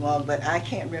didn't walk, but I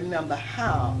can't remember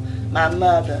how my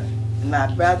mother,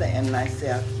 my brother, and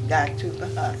myself got to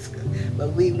Pawhuska.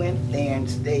 But we went there and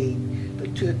stayed for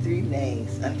 2 or 3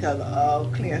 days until the all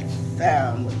clear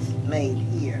sound was made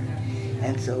here.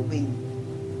 And so we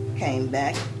came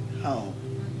back home.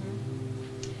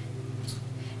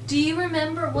 Do you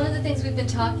remember, one of the things we've been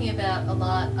talking about a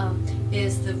lot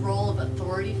is the role of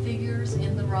authority figures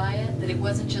in the riot, that it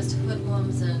wasn't just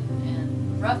hoodlums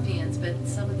and ruffians, but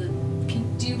some of the,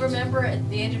 do you remember at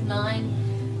the age of 9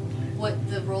 what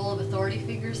the role of authority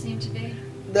figures seemed to be?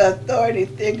 The authority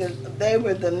figures, they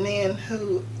were the men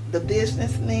who, the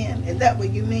businessmen, is that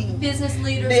what you mean? Business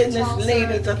leaders Business of Tulsa.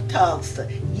 leaders of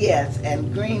Tulsa, yes,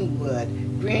 and Greenwood.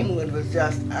 Greenwood was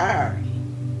just our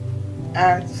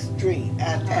street,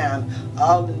 our town.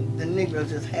 All the Negroes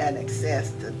just had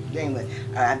access to Greenwood.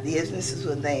 Our businesses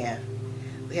were there.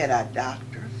 We had our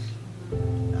doctors,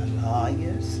 our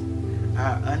lawyers,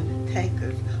 our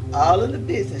undertakers. All of the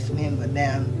businessmen were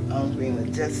down on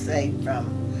Greenwood, just say from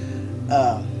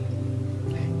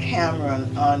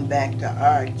Cameron on back to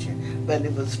Archer. But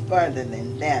it was further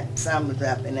than that. Some was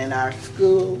up, and in our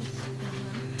schools,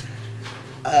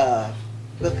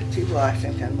 Booker T.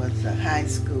 Washington was a high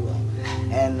school,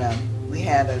 and we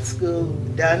had a school,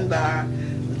 Dunbar,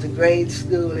 was a grade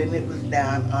school, and it was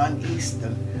down on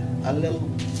Eastern, a little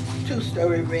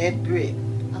 2-story red brick,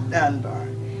 Dunbar,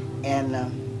 and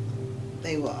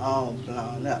they were all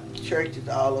blown up. Churches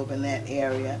all over in that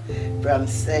area, from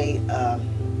say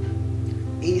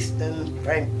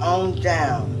Eastern on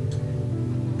down.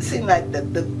 It seemed like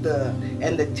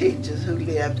the teachers who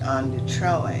lived on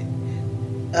Detroit,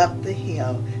 up the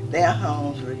hill, their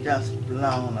homes were just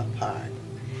blown apart.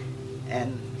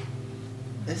 And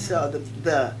so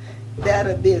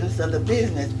that business of the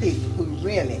business people who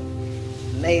really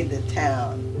made the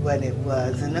town what it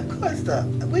was. And of course,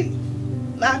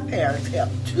 my parents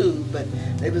helped too, but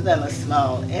it was in a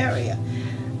small area.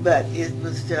 But it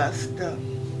was just,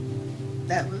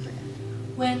 that was it.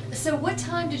 So what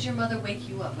time did your mother wake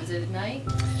you up? Was it at night?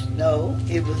 No,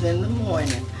 it was in the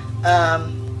morning.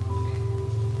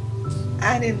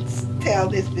 I didn't tell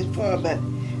this before, but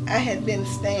I had been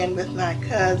staying with my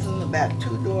cousin about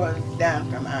 2 doors down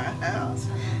from our house.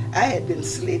 I had been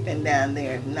sleeping down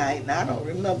there at night, and I don't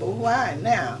remember why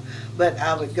now, but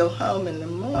I would go home in the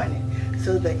morning.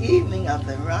 So the evening of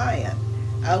the riot,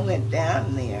 I went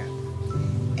down there,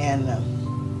 and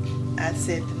I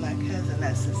said to my cousin,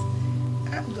 I says,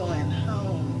 I'm going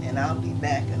home, and I'll be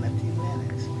back in a few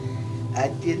minutes. I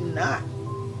did not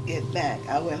get back.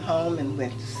 I went home and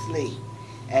went to sleep,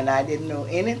 and I didn't know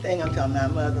anything until my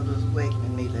mother was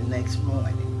waking me the next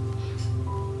morning.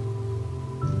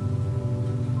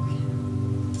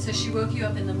 So she woke you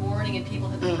up in the morning and people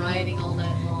had been rioting all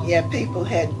night long. Yeah, people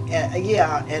had,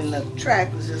 and the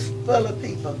track was just full of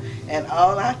people, and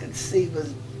all I could see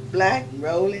was black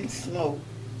rolling smoke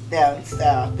down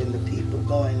south and the people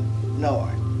going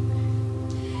north.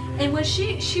 And when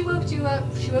she woke you up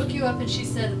and she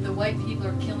said that the white people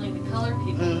are killing the colored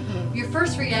people, your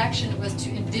first reaction was to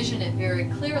envision it very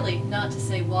clearly, not to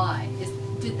say why.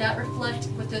 Did that reflect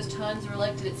what those times were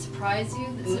like? Did it surprise you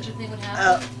that such a thing would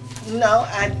happen? No,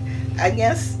 I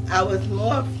guess I was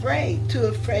more too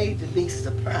afraid to be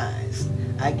surprised.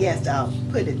 I guess I'll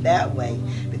put it that way,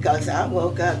 because I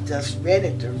woke up just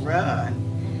ready to run,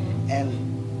 and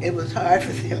it was hard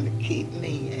for them to keep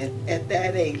me at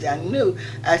that age. I knew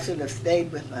I should have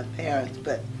stayed with my parents,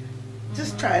 but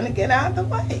just trying to get out of the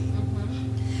way.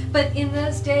 But in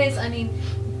those days, I mean,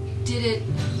 did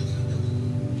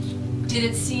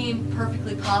it seem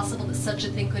perfectly possible that such a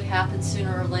thing could happen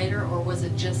sooner or later, or was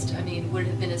it just, I mean, would it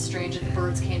have been as strange if the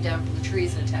birds came down from the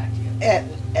trees and attacked you? At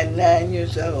 9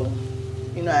 years old,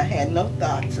 I had no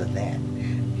thoughts of that,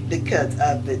 because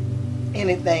of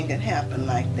anything could happen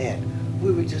like that.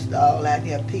 We were just all out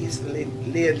here peacefully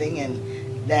living, and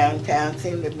downtown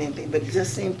seemed to be empty, but it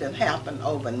just seemed to happen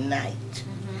overnight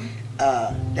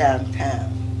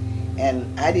downtown.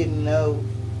 And I didn't know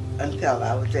until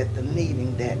I was at the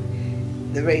meeting that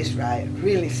the race riot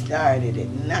really started at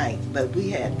night, but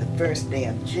we had the first day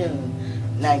of June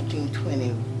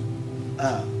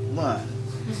 1921,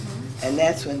 and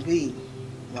that's when we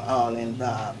were all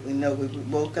involved. We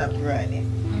woke up running,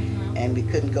 and we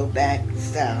couldn't go back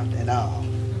south at all.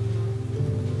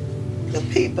 The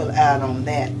people out on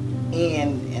that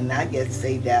end, and I guess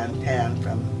say downtown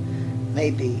from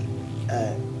maybe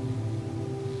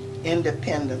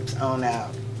Independence on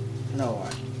out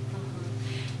north.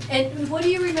 And what do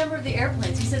you remember of the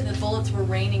airplanes? You said the bullets were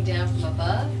raining down from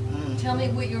above. Tell me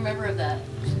what you remember of that.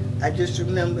 I just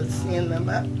remember seeing them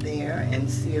up there and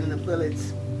seeing the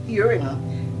bullets, hearing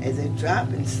them as they drop,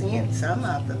 and seeing some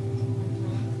of them.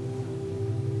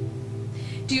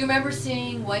 Do you remember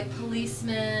seeing white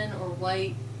policemen or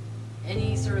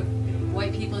any sort of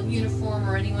white people in uniform,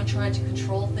 or anyone trying to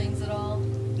control things at all?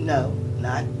 No.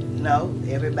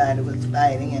 Everybody was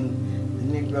fighting, and the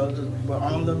Negroes were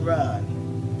on the run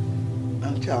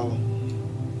until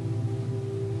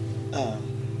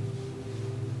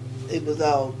it was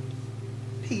all,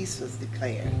 peace was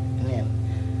declared.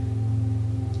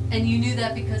 And you knew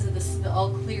that because of the all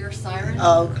clear siren?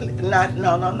 No.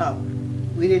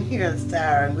 We didn't hear a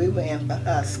siren. We were in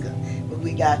Pawhuska, but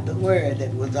we got the word that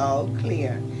it was all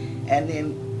clear. And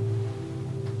then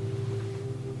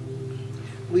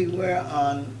we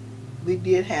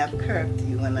did have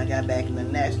curfew when I got back, and the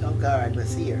National Guard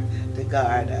was here to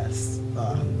guard us for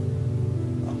a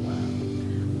while.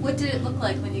 What did it look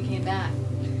like when you came back?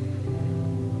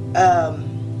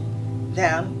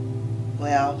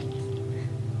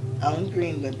 On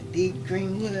Greenwood, the deep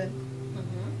Greenwood,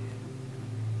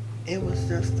 it was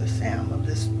just the sound of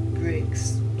this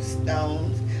bricks,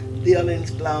 stones, buildings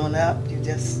blown up.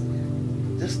 Just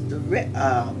the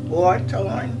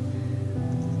war-torn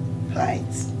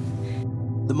plates.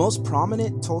 The most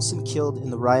prominent Tulsan killed in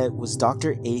the riot was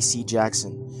Dr. A.C.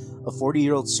 Jackson, a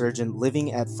 40-year-old surgeon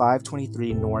living at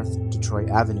 523 North Detroit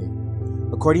Avenue.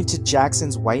 According to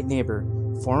Jackson's white neighbor,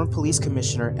 former police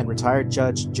commissioner and retired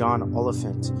judge John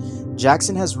Oliphant,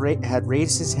 Jackson had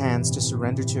raised his hands to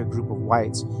surrender to a group of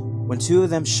whites when two of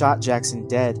them shot Jackson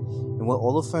dead in what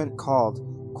Oliphant called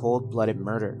cold-blooded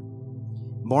murder.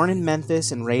 Born in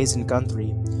Memphis and raised in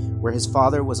Guthrie, where his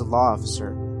father was a law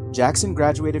officer, Jackson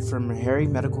graduated from Meharry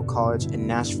Medical College in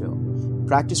Nashville,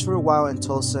 practiced for a while in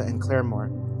Tulsa and Claremore,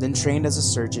 then trained as a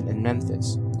surgeon in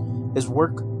Memphis. His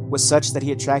work was such that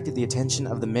he attracted the attention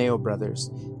of the Mayo brothers,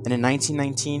 and in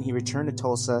 1919 he returned to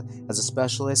Tulsa as a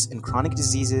specialist in chronic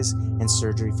diseases and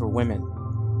surgery for women.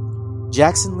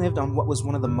 Jackson lived on what was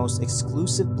one of the most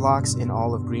exclusive blocks in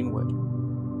all of Greenwood.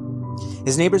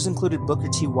 His neighbors included Booker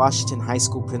T. Washington High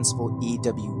School principal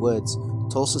E.W. Woods,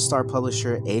 Tulsa Star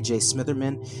publisher A.J.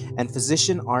 Smitherman, and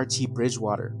physician R.T.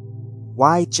 Bridgewater.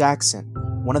 Why Jackson,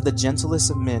 one of the gentlest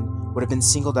of men, would have been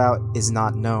singled out is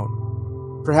not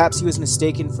known. Perhaps he was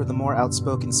mistaken for the more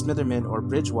outspoken Smitherman or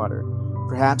Bridgewater.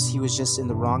 Perhaps he was just in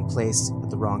the wrong place at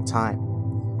the wrong time.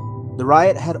 The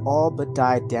riot had all but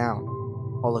died down,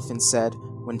 Oliphant said,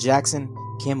 when Jackson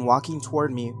came walking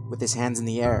toward me with his hands in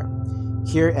the air.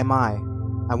 "Here am I.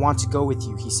 I want to go with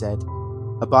you," he said.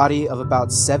 A body of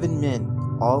about 7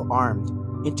 men, all armed,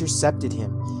 intercepted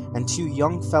him, and 2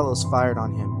 young fellows fired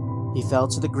on him. He fell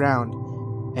to the ground,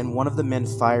 and one of the men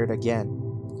fired again.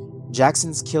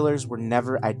 Jackson's killers were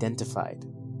never identified.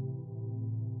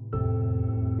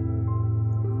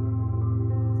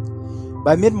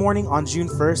 By mid-morning on June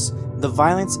 1st, the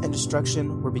violence and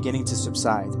destruction were beginning to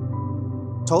subside.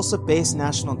 Tulsa-based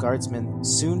National Guardsmen,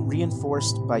 soon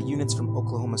reinforced by units from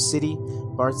Oklahoma City,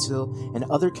 Bartsville, and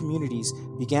other communities,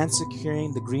 began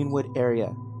securing the Greenwood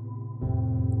area.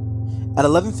 At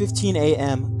 11:15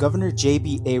 a.m., Governor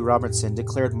J.B.A. Robertson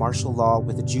declared martial law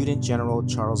with Adjutant General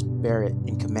Charles Barrett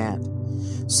in command.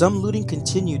 Some looting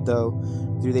continued, though,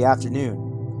 through the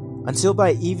afternoon, until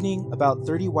by evening about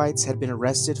 30 whites had been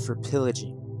arrested for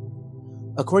pillaging.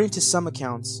 According to some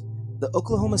accounts, the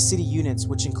Oklahoma City units,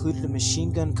 which included a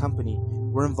machine gun company,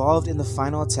 were involved in the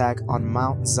final attack on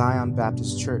Mount Zion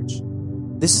Baptist Church.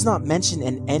 This is not mentioned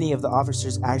in any of the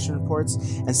officers' action reports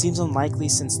and seems unlikely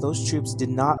since those troops did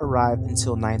not arrive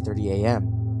until 9:30 a.m.,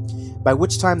 by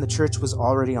which time the church was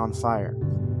already on fire.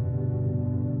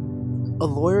 A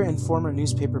lawyer and former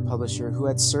newspaper publisher who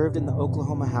had served in the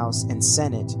Oklahoma House and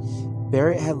Senate,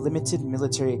 Barrett had limited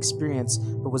military experience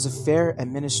but was a fair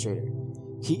administrator.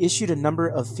 He issued a number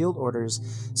of field orders,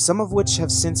 some of which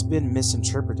have since been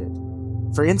misinterpreted.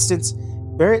 For instance,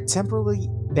 Barrett temporarily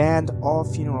banned all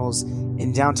funerals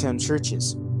in downtown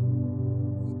churches.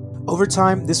 Over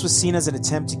time, this was seen as an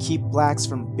attempt to keep blacks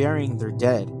from burying their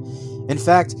dead. In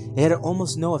fact, it had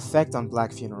almost no effect on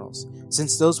black funerals,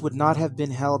 since those would not have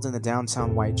been held in the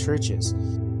downtown white churches.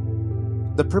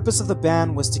 The purpose of the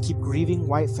ban was to keep grieving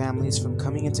white families from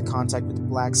coming into contact with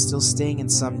blacks still staying in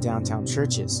some downtown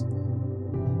churches.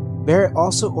 Barrett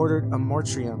also ordered a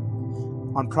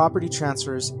moratorium on property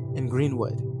transfers in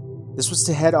Greenwood. This was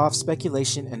to head off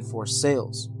speculation and force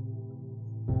sales.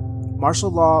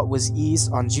 Martial law was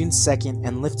eased on June 2nd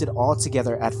and lifted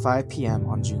altogether at 5 p.m.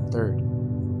 on June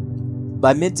 3rd.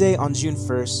 By midday on June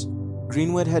 1st,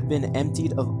 Greenwood had been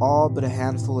emptied of all but a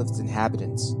handful of its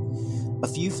inhabitants. A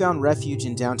few found refuge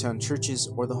in downtown churches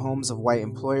or the homes of white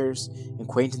employers,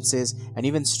 acquaintances, and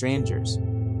even strangers.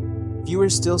 Fewer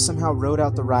still somehow rode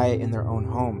out the riot in their own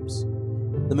homes.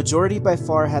 The majority by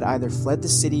far had either fled the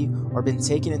city or been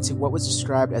taken into what was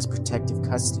described as protective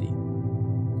custody.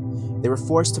 They were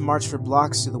forced to march for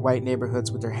blocks through the white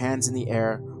neighborhoods with their hands in the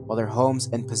air while their homes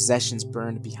and possessions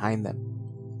burned behind them.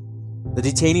 The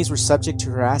detainees were subject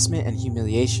to harassment and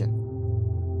humiliation.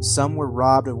 Some were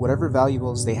robbed of whatever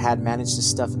valuables they had managed to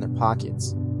stuff in their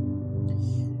pockets.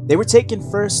 They were taken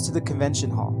first to the convention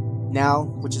hall, now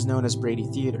which is known as Brady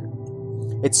Theater.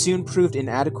 It soon proved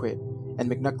inadequate, and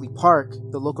McNuckley Park,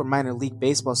 the local minor league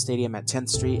baseball stadium at 10th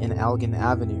Street and Allegan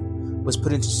Avenue, was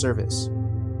put into service.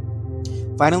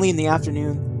 Finally, in the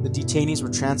afternoon, the detainees were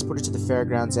transported to the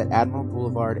fairgrounds at Admiral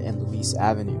Boulevard and Louise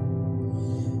Avenue.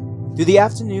 Through the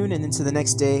afternoon and into the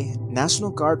next day,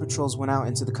 National Guard patrols went out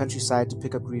into the countryside to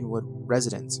pick up Greenwood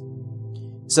residents.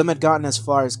 Some had gotten as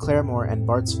far as Claremore and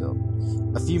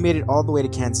Bartsville. A few made it all the way to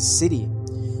Kansas City.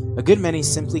 A good many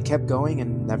simply kept going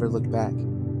and never looked back.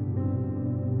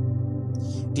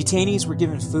 Detainees were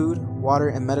given food, water,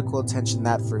 and medical attention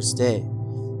that first day.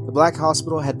 The Black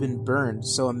Hospital had been burned,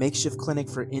 so a makeshift clinic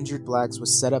for injured blacks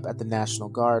was set up at the National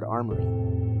Guard Armory.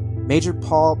 Major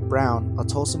Paul Brown, a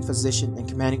Tulsa physician and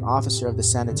commanding officer of the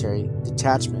sanitary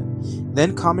detachment,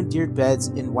 then commandeered beds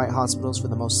in white hospitals for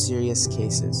the most serious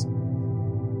cases.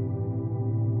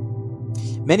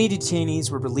 Many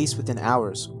detainees were released within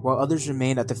hours, while others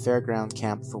remained at the fairground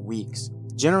camp for weeks.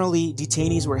 Generally,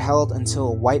 detainees were held until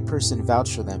a white person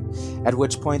vouched for them, at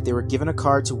which point they were given a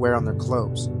card to wear on their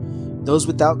clothes. Those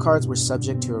without cards were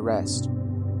subject to arrest.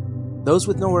 Those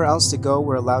with nowhere else to go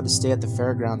were allowed to stay at the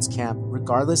fairgrounds camp,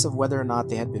 regardless of whether or not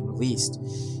they had been released.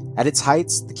 At its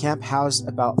heights, the camp housed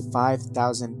about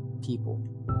 5,000 people.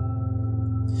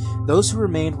 Those who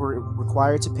remained were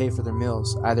required to pay for their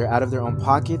meals, either out of their own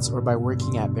pockets or by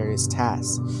working at various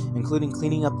tasks, including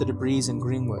cleaning up the debris in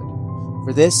Greenwood.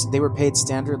 For this, they were paid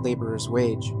standard laborer's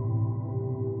wage.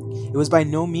 It was by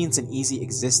no means an easy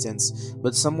existence,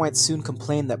 but some whites soon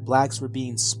complained that blacks were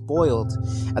being spoiled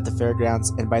at the fairgrounds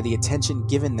and by the attention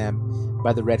given them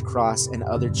by the Red Cross and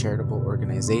other charitable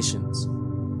organizations.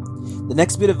 The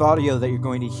next bit of audio that you're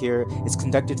going to hear is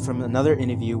conducted from another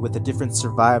interview with a different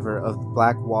survivor of the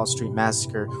Black Wall Street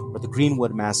Massacre, or the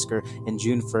Greenwood Massacre, in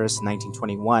June 1st,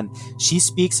 1921. She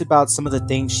speaks about some of the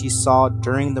things she saw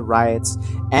during the riots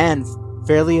and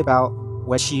fairly about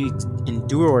what she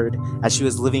endured as she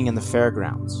was living in the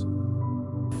fairgrounds.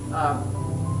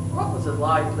 What was it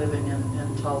like living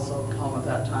in Tulsa, Oklahoma at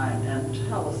that time? And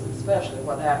tell us especially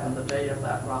what happened the day of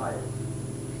that riot.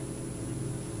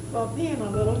 Well, being a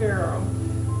little girl,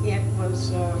 it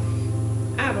was,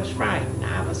 I was frightened,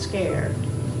 I was scared,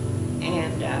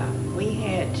 and we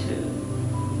had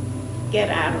to get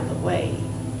out of the way.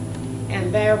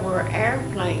 And there were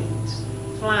airplanes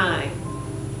flying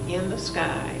in the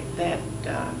sky that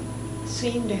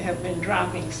seemed to have been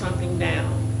dropping something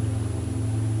down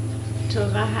to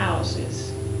the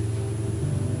houses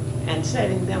and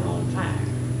setting them on fire.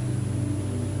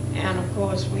 And of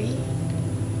course we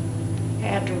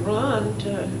had to run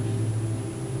to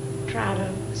try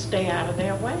to stay out of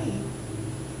their way.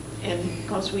 And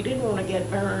because we didn't want to get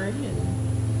burned,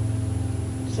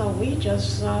 and so we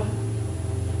just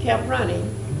kept running.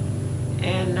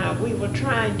 And we were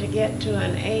trying to get to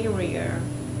an area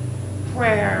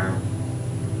where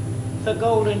the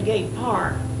Golden Gate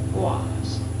Park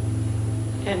was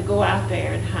and go out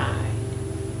there and hide.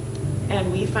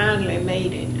 And we finally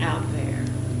made it out there.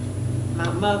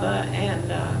 My mother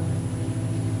and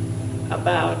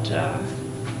about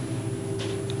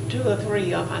 2 or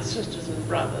 3 of my sisters and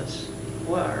brothers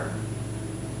were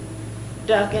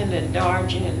ducking and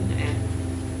dodging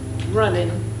and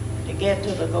running to get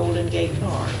to the Golden Gate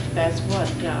Park. That's what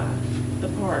the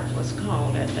park was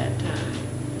called at that time.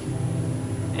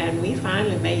 And we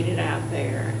finally made it out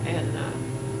there. And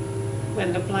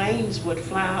when the planes would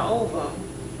fly over,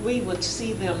 we would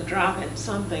see them dropping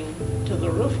something to the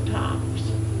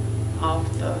rooftops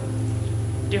of the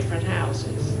different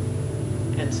houses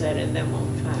and setting them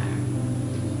on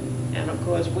fire. And of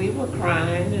course we were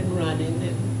crying and running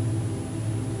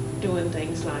and doing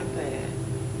things like that.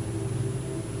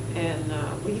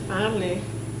 And we finally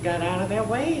got out of their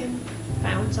way and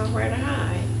found somewhere to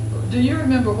hide. Do you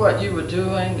remember what you were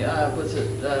doing? Was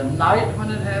it night when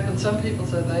it happened? Some people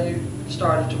said they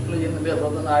started to flee in the middle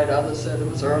of the night. Others said it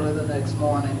was early the next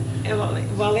morning.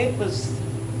 Well, it was,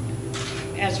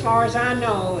 as far as I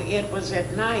know, it was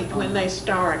at night when they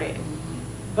started.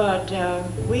 But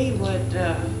we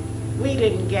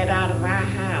didn't get out of our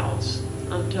house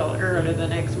until early the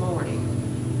next morning.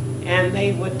 And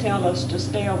they would tell us to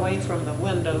stay away from the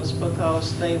windows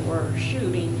because they were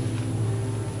shooting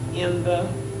in the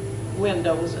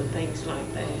windows and things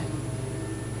like that.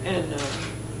 And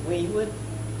we would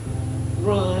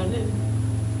run and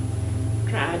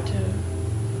try to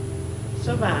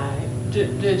survive.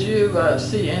 Did you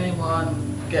see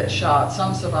anyone get shot?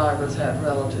 Some survivors had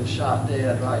relatives shot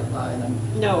dead right by them.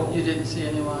 No. You didn't see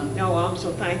anyone? No, I'm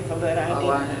so thankful that I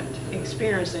didn't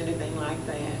experience anything like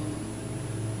that.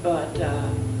 But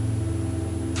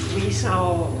we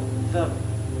saw the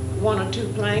 1 or 2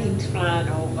 planes flying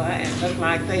over and looked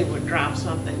like they would drop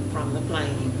something from the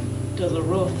plane to the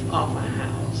roof of a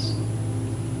house.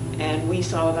 And we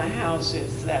saw the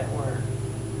houses that were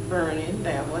burning.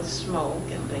 There was smoke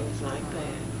and things like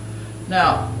that.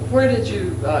 Now, where did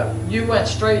you, you went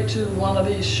straight to one of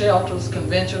these shelters,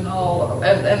 convention hall,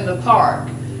 and the park.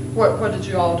 What did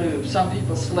you all do? Some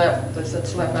people slept, they said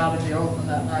slept out in the open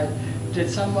that night. Did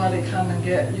somebody come and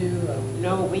get you?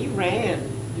 No, we ran.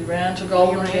 You ran to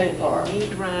Golden Gate Park?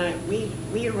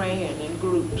 We ran in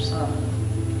groups.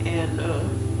 And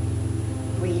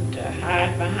we'd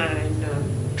hide behind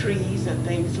trees and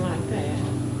things like that.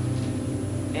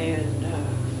 And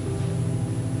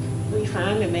we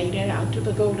finally made it out to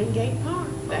the Golden Gate Park.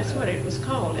 That's what it was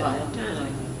called at that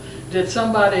time. Did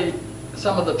somebody,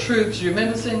 some of the troops, you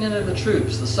remember seeing any of the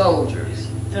troops, the soldiers?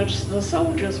 The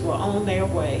soldiers were on their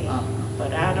way,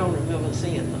 but I don't remember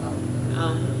seeing them.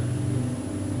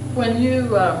 When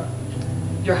you,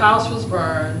 your house was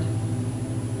burned,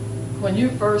 when you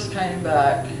first came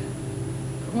back,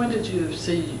 when did you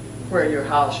see where your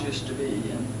house used to be,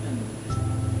 and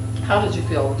how did you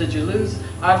feel? Did you lose?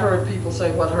 I've heard people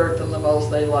say what hurt them the most,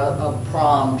 they like a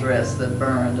prom dress that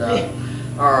burned up,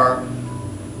 or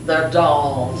their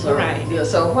dolls. Or, right. Yeah,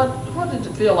 so what did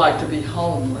it feel like to be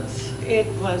homeless? It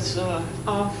was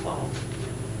awful.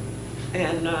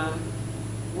 And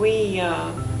we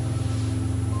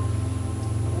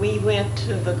went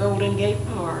to the Golden Gate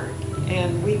Park,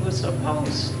 and we were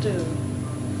supposed to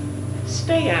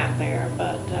stay out there,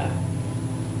 but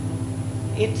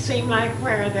it seemed like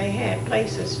where they had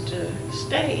places to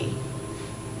stay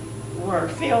were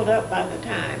filled up by the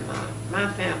time my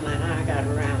family and I got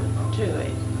around to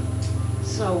it.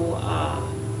 So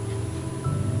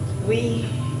we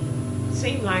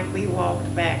seemed like we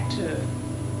walked back to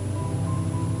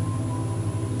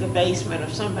the basement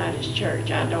of somebody's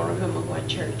church. I don't remember what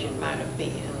church it might have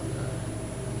been,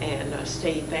 and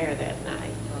stayed there that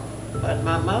night. But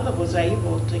my mother was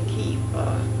able to keep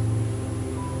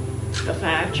the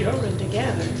 5 children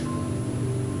together,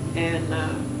 and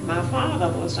my father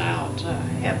was out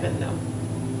helping them,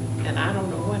 and I don't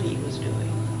know what he was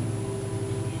doing,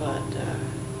 but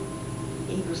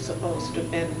he was supposed to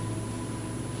have been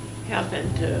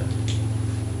helping to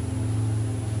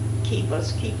keep them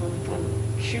from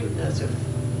shooting us.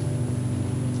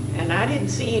 And I didn't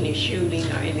see any shooting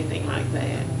or anything like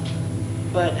that,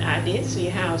 but I did see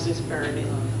houses burning,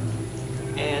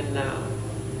 and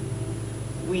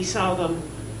we saw them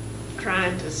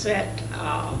trying to set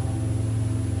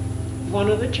one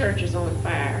of the churches on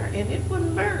fire, and it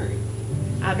wouldn't burn.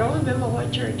 I don't remember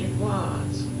what church it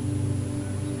was,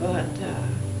 but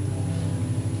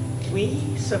we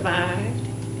survived,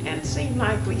 and it seemed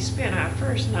like we spent our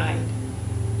first night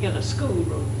in a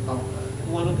schoolroom,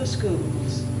 one of the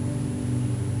schools,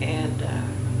 and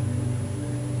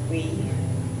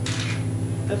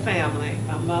the family,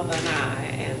 my mother and I,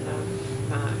 and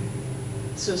my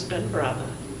sister and brother,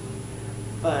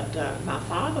 but my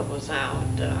father was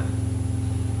out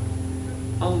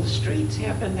on the streets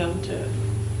helping them to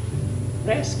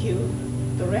rescue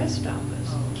the rest of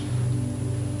us.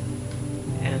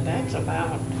 And that's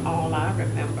about all I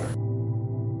remember.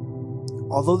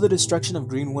 Although the destruction of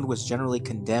Greenwood was generally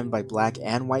condemned by black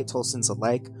and white Tulsans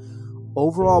alike,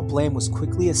 overall blame was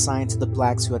quickly assigned to the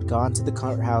blacks who had gone to the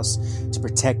courthouse to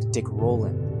protect Dick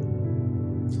Rowland.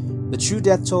 The true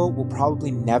death toll will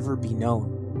probably never be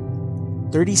known.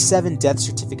 37 death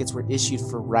certificates were issued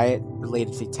for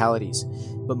riot-related fatalities,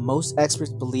 but most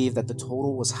experts believe that the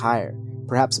total was higher,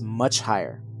 perhaps much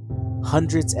higher.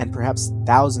 Hundreds and perhaps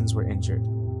thousands were injured.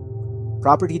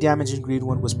 Property damage in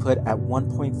Greenwood was put at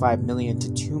 $1.5 million to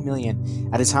 $2 million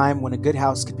at a time when a good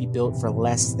house could be built for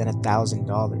less than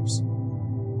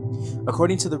 $1,000.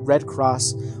 According to the Red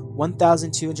Cross,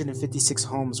 1,256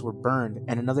 homes were burned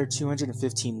and another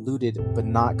 215 looted but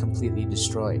not completely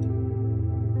destroyed.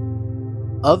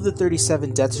 Of the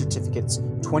 37 death certificates,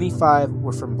 25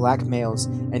 were from black males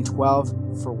and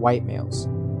 12 for white males.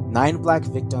 9 black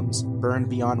victims, burned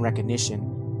beyond recognition,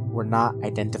 were not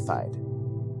identified.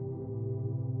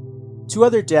 2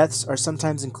 other deaths are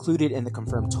sometimes included in the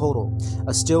confirmed total: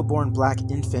 a stillborn black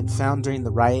infant found during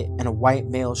the riot and a white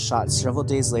male shot several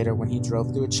days later when he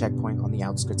drove through a checkpoint on the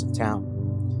outskirts of town.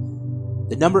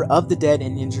 The number of the dead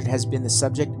and injured has been the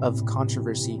subject of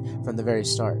controversy from the very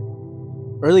start.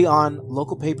 Early on,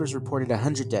 local papers reported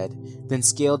 100 dead, then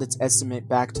scaled its estimate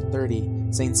back to 30,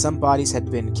 saying some bodies had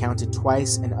been counted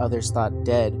twice and others thought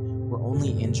dead were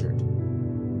only injured.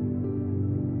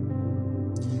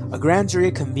 A grand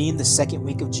jury convened the second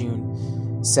week of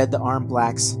June, said the armed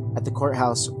blacks at the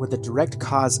courthouse were the direct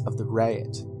cause of the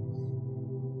riot,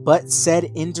 but said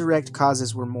indirect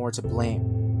causes were more to blame.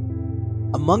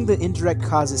 Among the indirect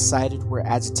causes cited were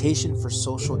agitation for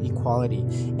social equality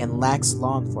and lax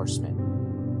law enforcement.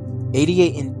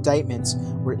 88 indictments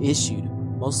were issued,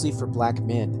 mostly for black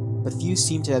men, but few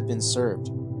seem to have been served.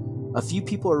 A few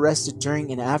people arrested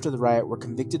during and after the riot were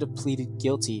convicted of pleaded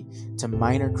guilty to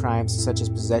minor crimes such as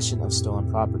possession of stolen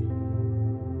property.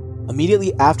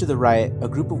 Immediately after the riot, a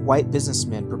group of white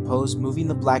businessmen proposed moving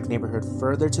the black neighborhood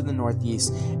further to the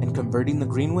northeast and converting the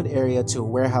Greenwood area to a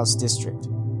warehouse district.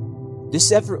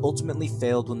 This effort ultimately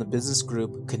failed when the business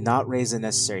group could not raise the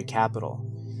necessary capital.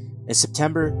 In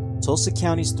September, Tulsa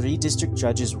County's 3 district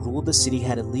judges ruled the city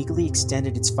had illegally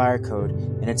extended its fire code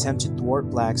in an attempt to thwart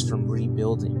blacks from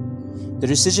rebuilding. The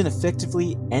decision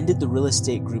effectively ended the real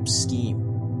estate group's scheme.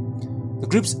 The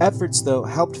group's efforts, though,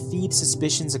 helped feed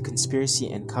suspicions of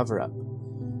conspiracy and cover-up.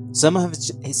 Some have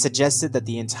suggested that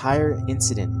the entire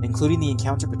incident, including the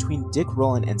encounter between Dick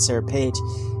Rowland and Sarah Page,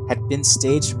 had been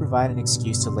staged to provide an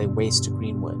excuse to lay waste to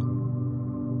Greenwood.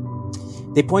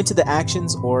 They point to the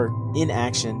actions or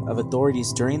inaction of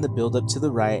authorities during the build-up to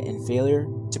the riot and failure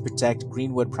to protect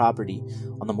Greenwood property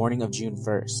on the morning of June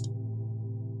 1st.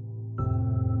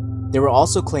 There were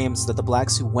also claims that the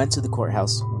blacks who went to the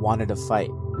courthouse wanted a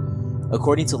fight.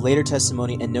 According to later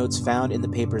testimony and notes found in the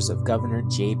papers of Governor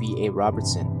J.B.A.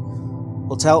 Robertson,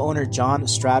 hotel owner John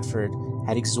Stratford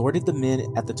had exhorted the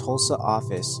men at the Tulsa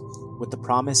office with the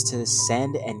promise to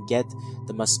send and get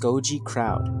the Muskogee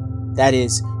crowd, that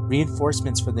is,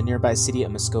 reinforcements for the nearby city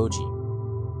of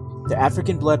Muskogee. The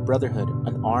African Blood Brotherhood,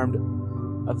 an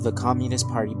arm of the Communist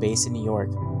Party based in New York,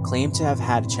 claimed to have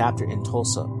had a chapter in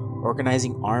Tulsa,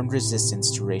 organizing armed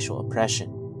resistance to racial oppression.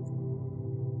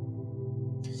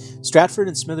 Stratford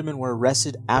and Smitherman were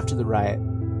arrested after the riot,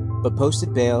 but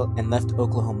posted bail and left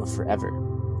Oklahoma forever.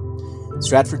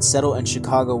 Stratford settled in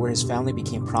Chicago, where his family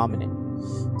became prominent.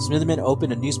 Smitherman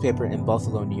opened a newspaper in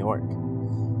Buffalo, New York.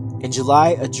 In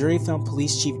July, a jury found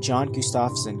Police Chief John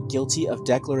Gustafson guilty of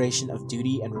declaration of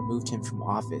duty and removed him from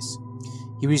office.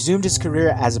 He resumed his career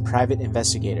as a private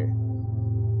investigator.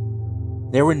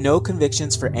 There were no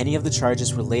convictions for any of the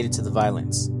charges related to the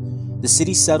violence. The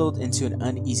city settled into an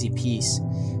uneasy peace,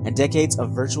 and decades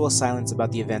of virtual silence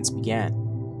about the events began.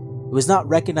 It was not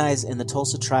recognized in the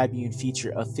Tulsa Tribune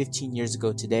feature of 15 years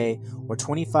ago today or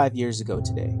 25 years ago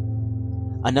today.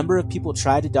 A number of people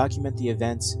tried to document the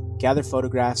events, gather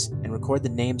photographs, and record the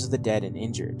names of the dead and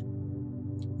injured.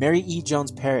 Mary E.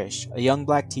 Jones Parrish, a young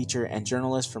black teacher and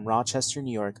journalist from Rochester,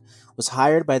 New York, was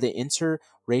hired by the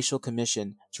Interracial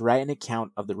Commission to write an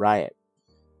account of the riot.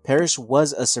 Parrish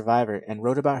was a survivor and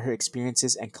wrote about her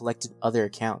experiences and collected other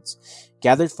accounts,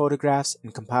 gathered photographs,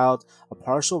 and compiled a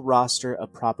partial roster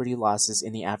of property losses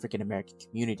in the African American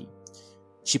community.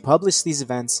 She published these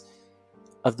events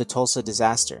of the Tulsa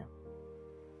disaster.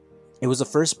 It was the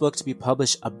first book to be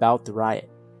published about the riot.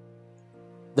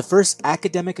 The first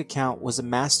academic account was a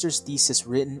master's thesis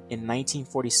written in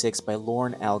 1946 by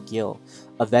Loren L. Gill,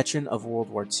 a veteran of World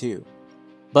War II.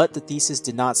 But the thesis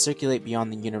did not circulate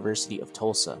beyond the University of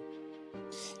Tulsa.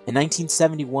 In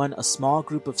 1971, a small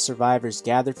group of survivors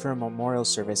gathered for a memorial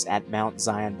service at Mount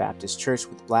Zion Baptist Church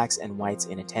with blacks and whites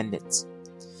in attendance.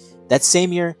 That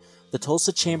same year, the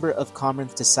Tulsa Chamber of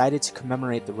Commerce decided to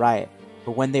commemorate the riot,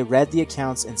 but when they read the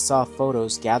accounts and saw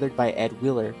photos gathered by Ed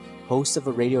Wheeler, host of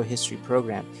a radio history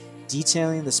program,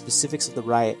 detailing the specifics of the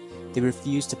riot, they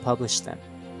refused to publish them.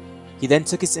 He then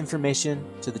took his information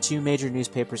to the two major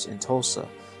newspapers in Tulsa,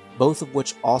 both of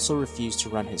which also refused to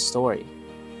run his story.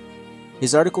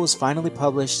 His article was finally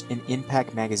published in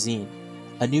Impact Magazine,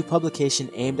 a new publication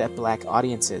aimed at black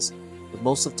audiences, but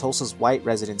most of Tulsa's white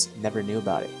residents never knew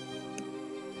about it.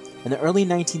 In the early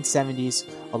 1970s,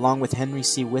 along with Henry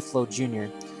C. Withlow Jr.,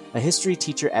 a history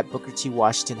teacher at Booker T.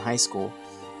 Washington High School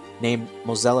named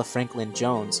Mozella Franklin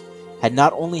Jones, had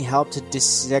not only helped to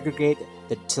desegregate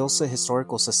the Tulsa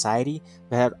Historical Society,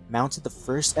 but had mounted the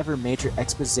first ever major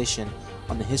exposition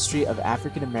on the history of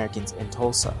African Americans in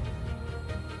Tulsa.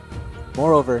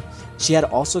 Moreover, she had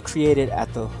also created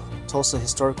at the Tulsa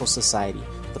Historical Society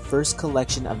the first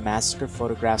collection of massacre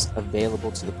photographs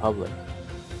available to the public.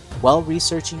 While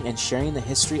researching and sharing the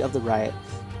history of the riot,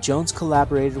 Jones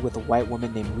collaborated with a white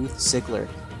woman named Ruth Sigler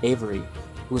Avery,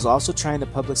 who was also trying to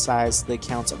publicize the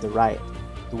accounts of the riot.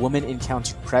 The woman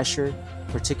encountered pressure,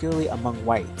 particularly among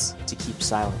whites, to keep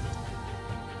silent.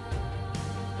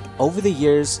 Over the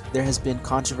years, there has been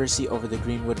controversy over the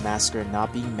Greenwood Massacre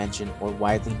not being mentioned or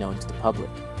widely known to the public,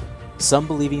 some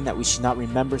believing that we should not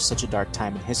remember such a dark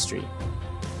time in history.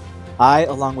 I,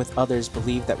 along with others,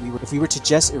 believe that if we were to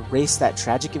just erase that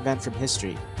tragic event from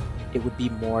history, it would be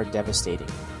more devastating.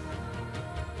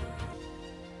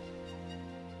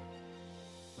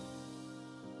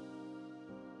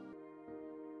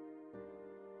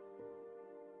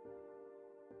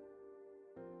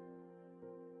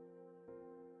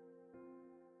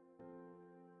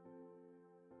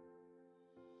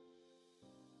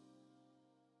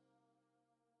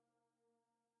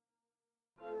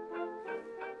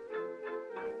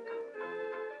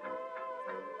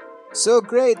 So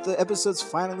great, the episode's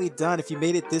finally done. If you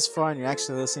made it this far and you're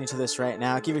actually listening to this right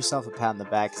now, give yourself a pat on the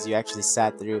back because you actually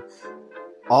sat through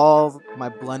all my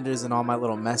blunders and all my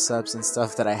little mess ups and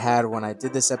stuff that I had when I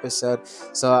did this episode.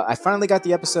 So I finally got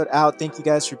the episode out. Thank you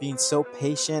guys for being so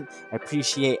patient. I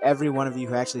appreciate every one of you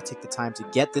who actually took the time to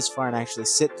get this far and actually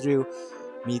sit through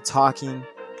me talking.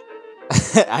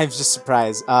 I'm just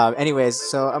surprised. Anyways,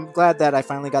 so I'm glad that I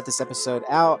finally got this episode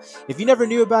out. If you never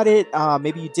knew about it,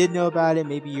 maybe you did know about it.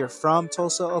 Maybe you're from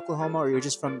Tulsa, Oklahoma, or you're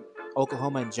just from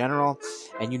Oklahoma in general,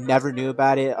 and you never knew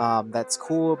about it. That's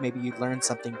cool. Maybe you learned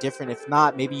something different. If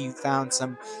not, maybe you found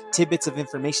some tidbits of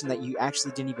information that you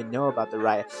actually didn't even know about the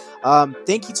riot.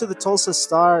 Thank you to the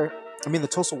the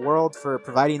Tulsa World for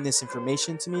providing this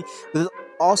information to me. But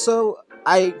also,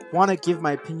 I want to give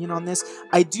my opinion on this.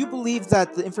 I do believe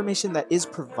that the information that is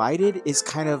provided is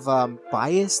kind of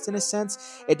biased in a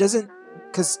sense. It doesn't,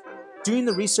 because doing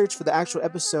the research for the actual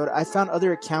episode, I found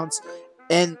other accounts,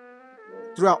 and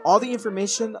throughout all the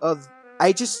information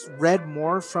I just read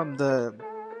more from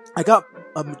I got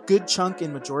a good chunk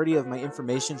and majority of my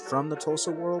information from the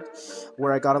Tulsa World,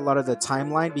 where I got a lot of the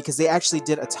timeline, because they actually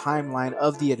did a timeline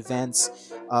of the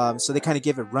events. So they kind of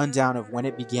give a rundown of when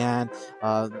it began,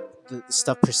 the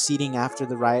stuff proceeding after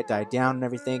the riot died down and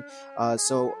everything.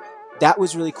 So that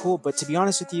was really cool. But to be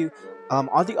honest with you,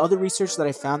 all the other research that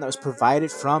I found that was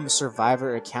provided from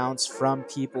survivor accounts, from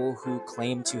people who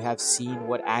claim to have seen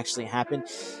what actually happened,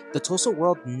 the Tulsa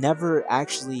World never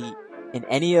actually, in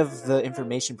any of the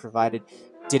information provided,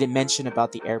 did it mention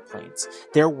about the airplanes.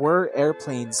 There were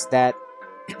airplanes that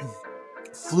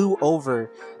flew over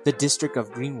the district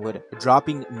of Greenwood,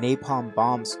 dropping napalm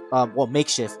bombs,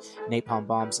 makeshift napalm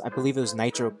bombs. I believe it was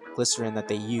nitroglycerin that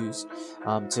they used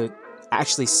to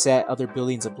actually set other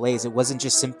buildings ablaze. It wasn't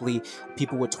just simply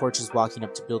people with torches walking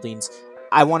up to buildings.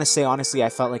 I want to say, honestly, I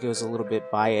felt like it was a little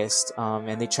bit biased,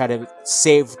 and they try to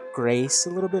save grace a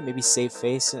little bit, maybe save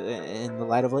face in the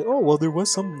light of like, oh, well, there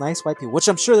was some nice white people, which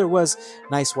I'm sure there was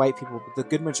nice white people, but the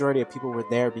good majority of people were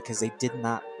there because they did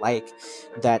not like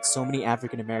that so many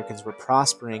African Americans were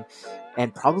prospering,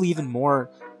 and probably even more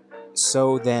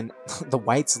so than the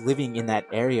whites living in that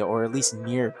area, or at least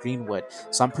near Greenwood.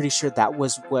 So I'm pretty sure that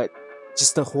was what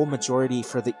just the whole majority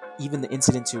for even the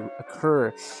incident to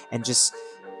occur. And just,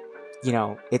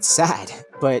 it's sad,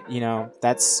 but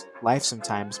that's life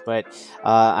sometimes. But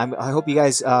I hope you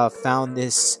guys found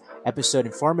this episode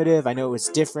informative. I know it was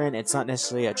different. It's not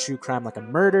necessarily a true crime like a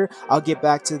murder. I'll get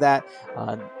back to that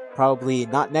probably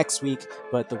not next week,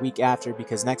 but the week after,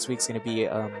 because next week's going to be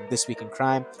This Week in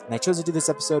Crime. And I chose to do this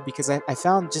episode because I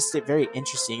found just it very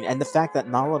interesting, and the fact that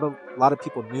not a lot of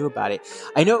people knew about it.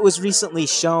 I know it was recently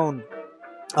shown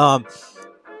on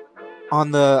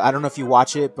I don't know if you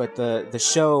watch it, but the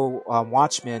show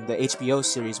Watchmen, the HBO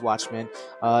series Watchmen,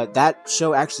 that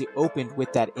show actually opened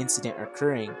with that incident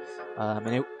occurring,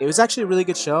 and it was actually a really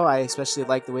good show. I especially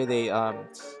liked the way they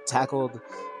tackled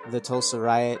the Tulsa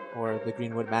riot, or the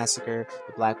Greenwood Massacre,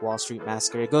 the Black Wall Street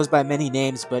Massacre. It goes by many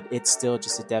names, but it's still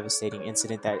just a devastating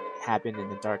incident that happened in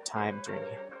the dark time during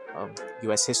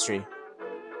U.S. history.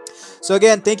 So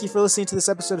again, thank you for listening to this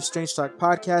episode of Strange Talk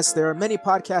Podcast. There are many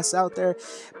podcasts out there,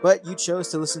 but you chose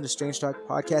to listen to Strange Talk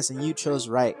Podcast, and you chose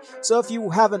right. So if you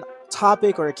have a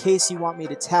topic or a case you want me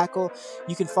to tackle,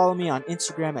 you can follow me on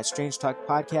Instagram at Strange Talk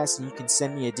Podcast, and you can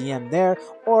send me a DM there.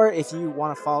 Or if you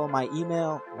want to follow my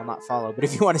email, well, not follow, but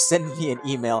if you want to send me an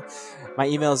email, my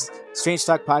email is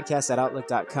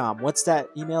strangetalkpodcast@outlook.com. What's that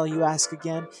email, you ask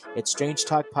again? It's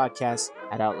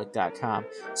strangetalkpodcast@outlook.com.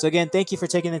 So again, thank you for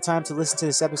taking the time to listen to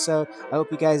this episode. I hope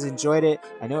you guys enjoyed it.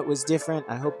 I know it was different.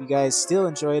 I hope you guys still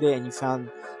enjoyed it and you found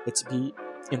it to be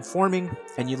informing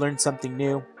and you learned something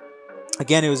new.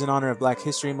 Again, it was in honor of Black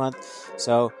History Month.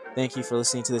 So thank you for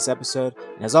listening to this episode.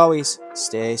 And as always,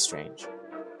 stay strange.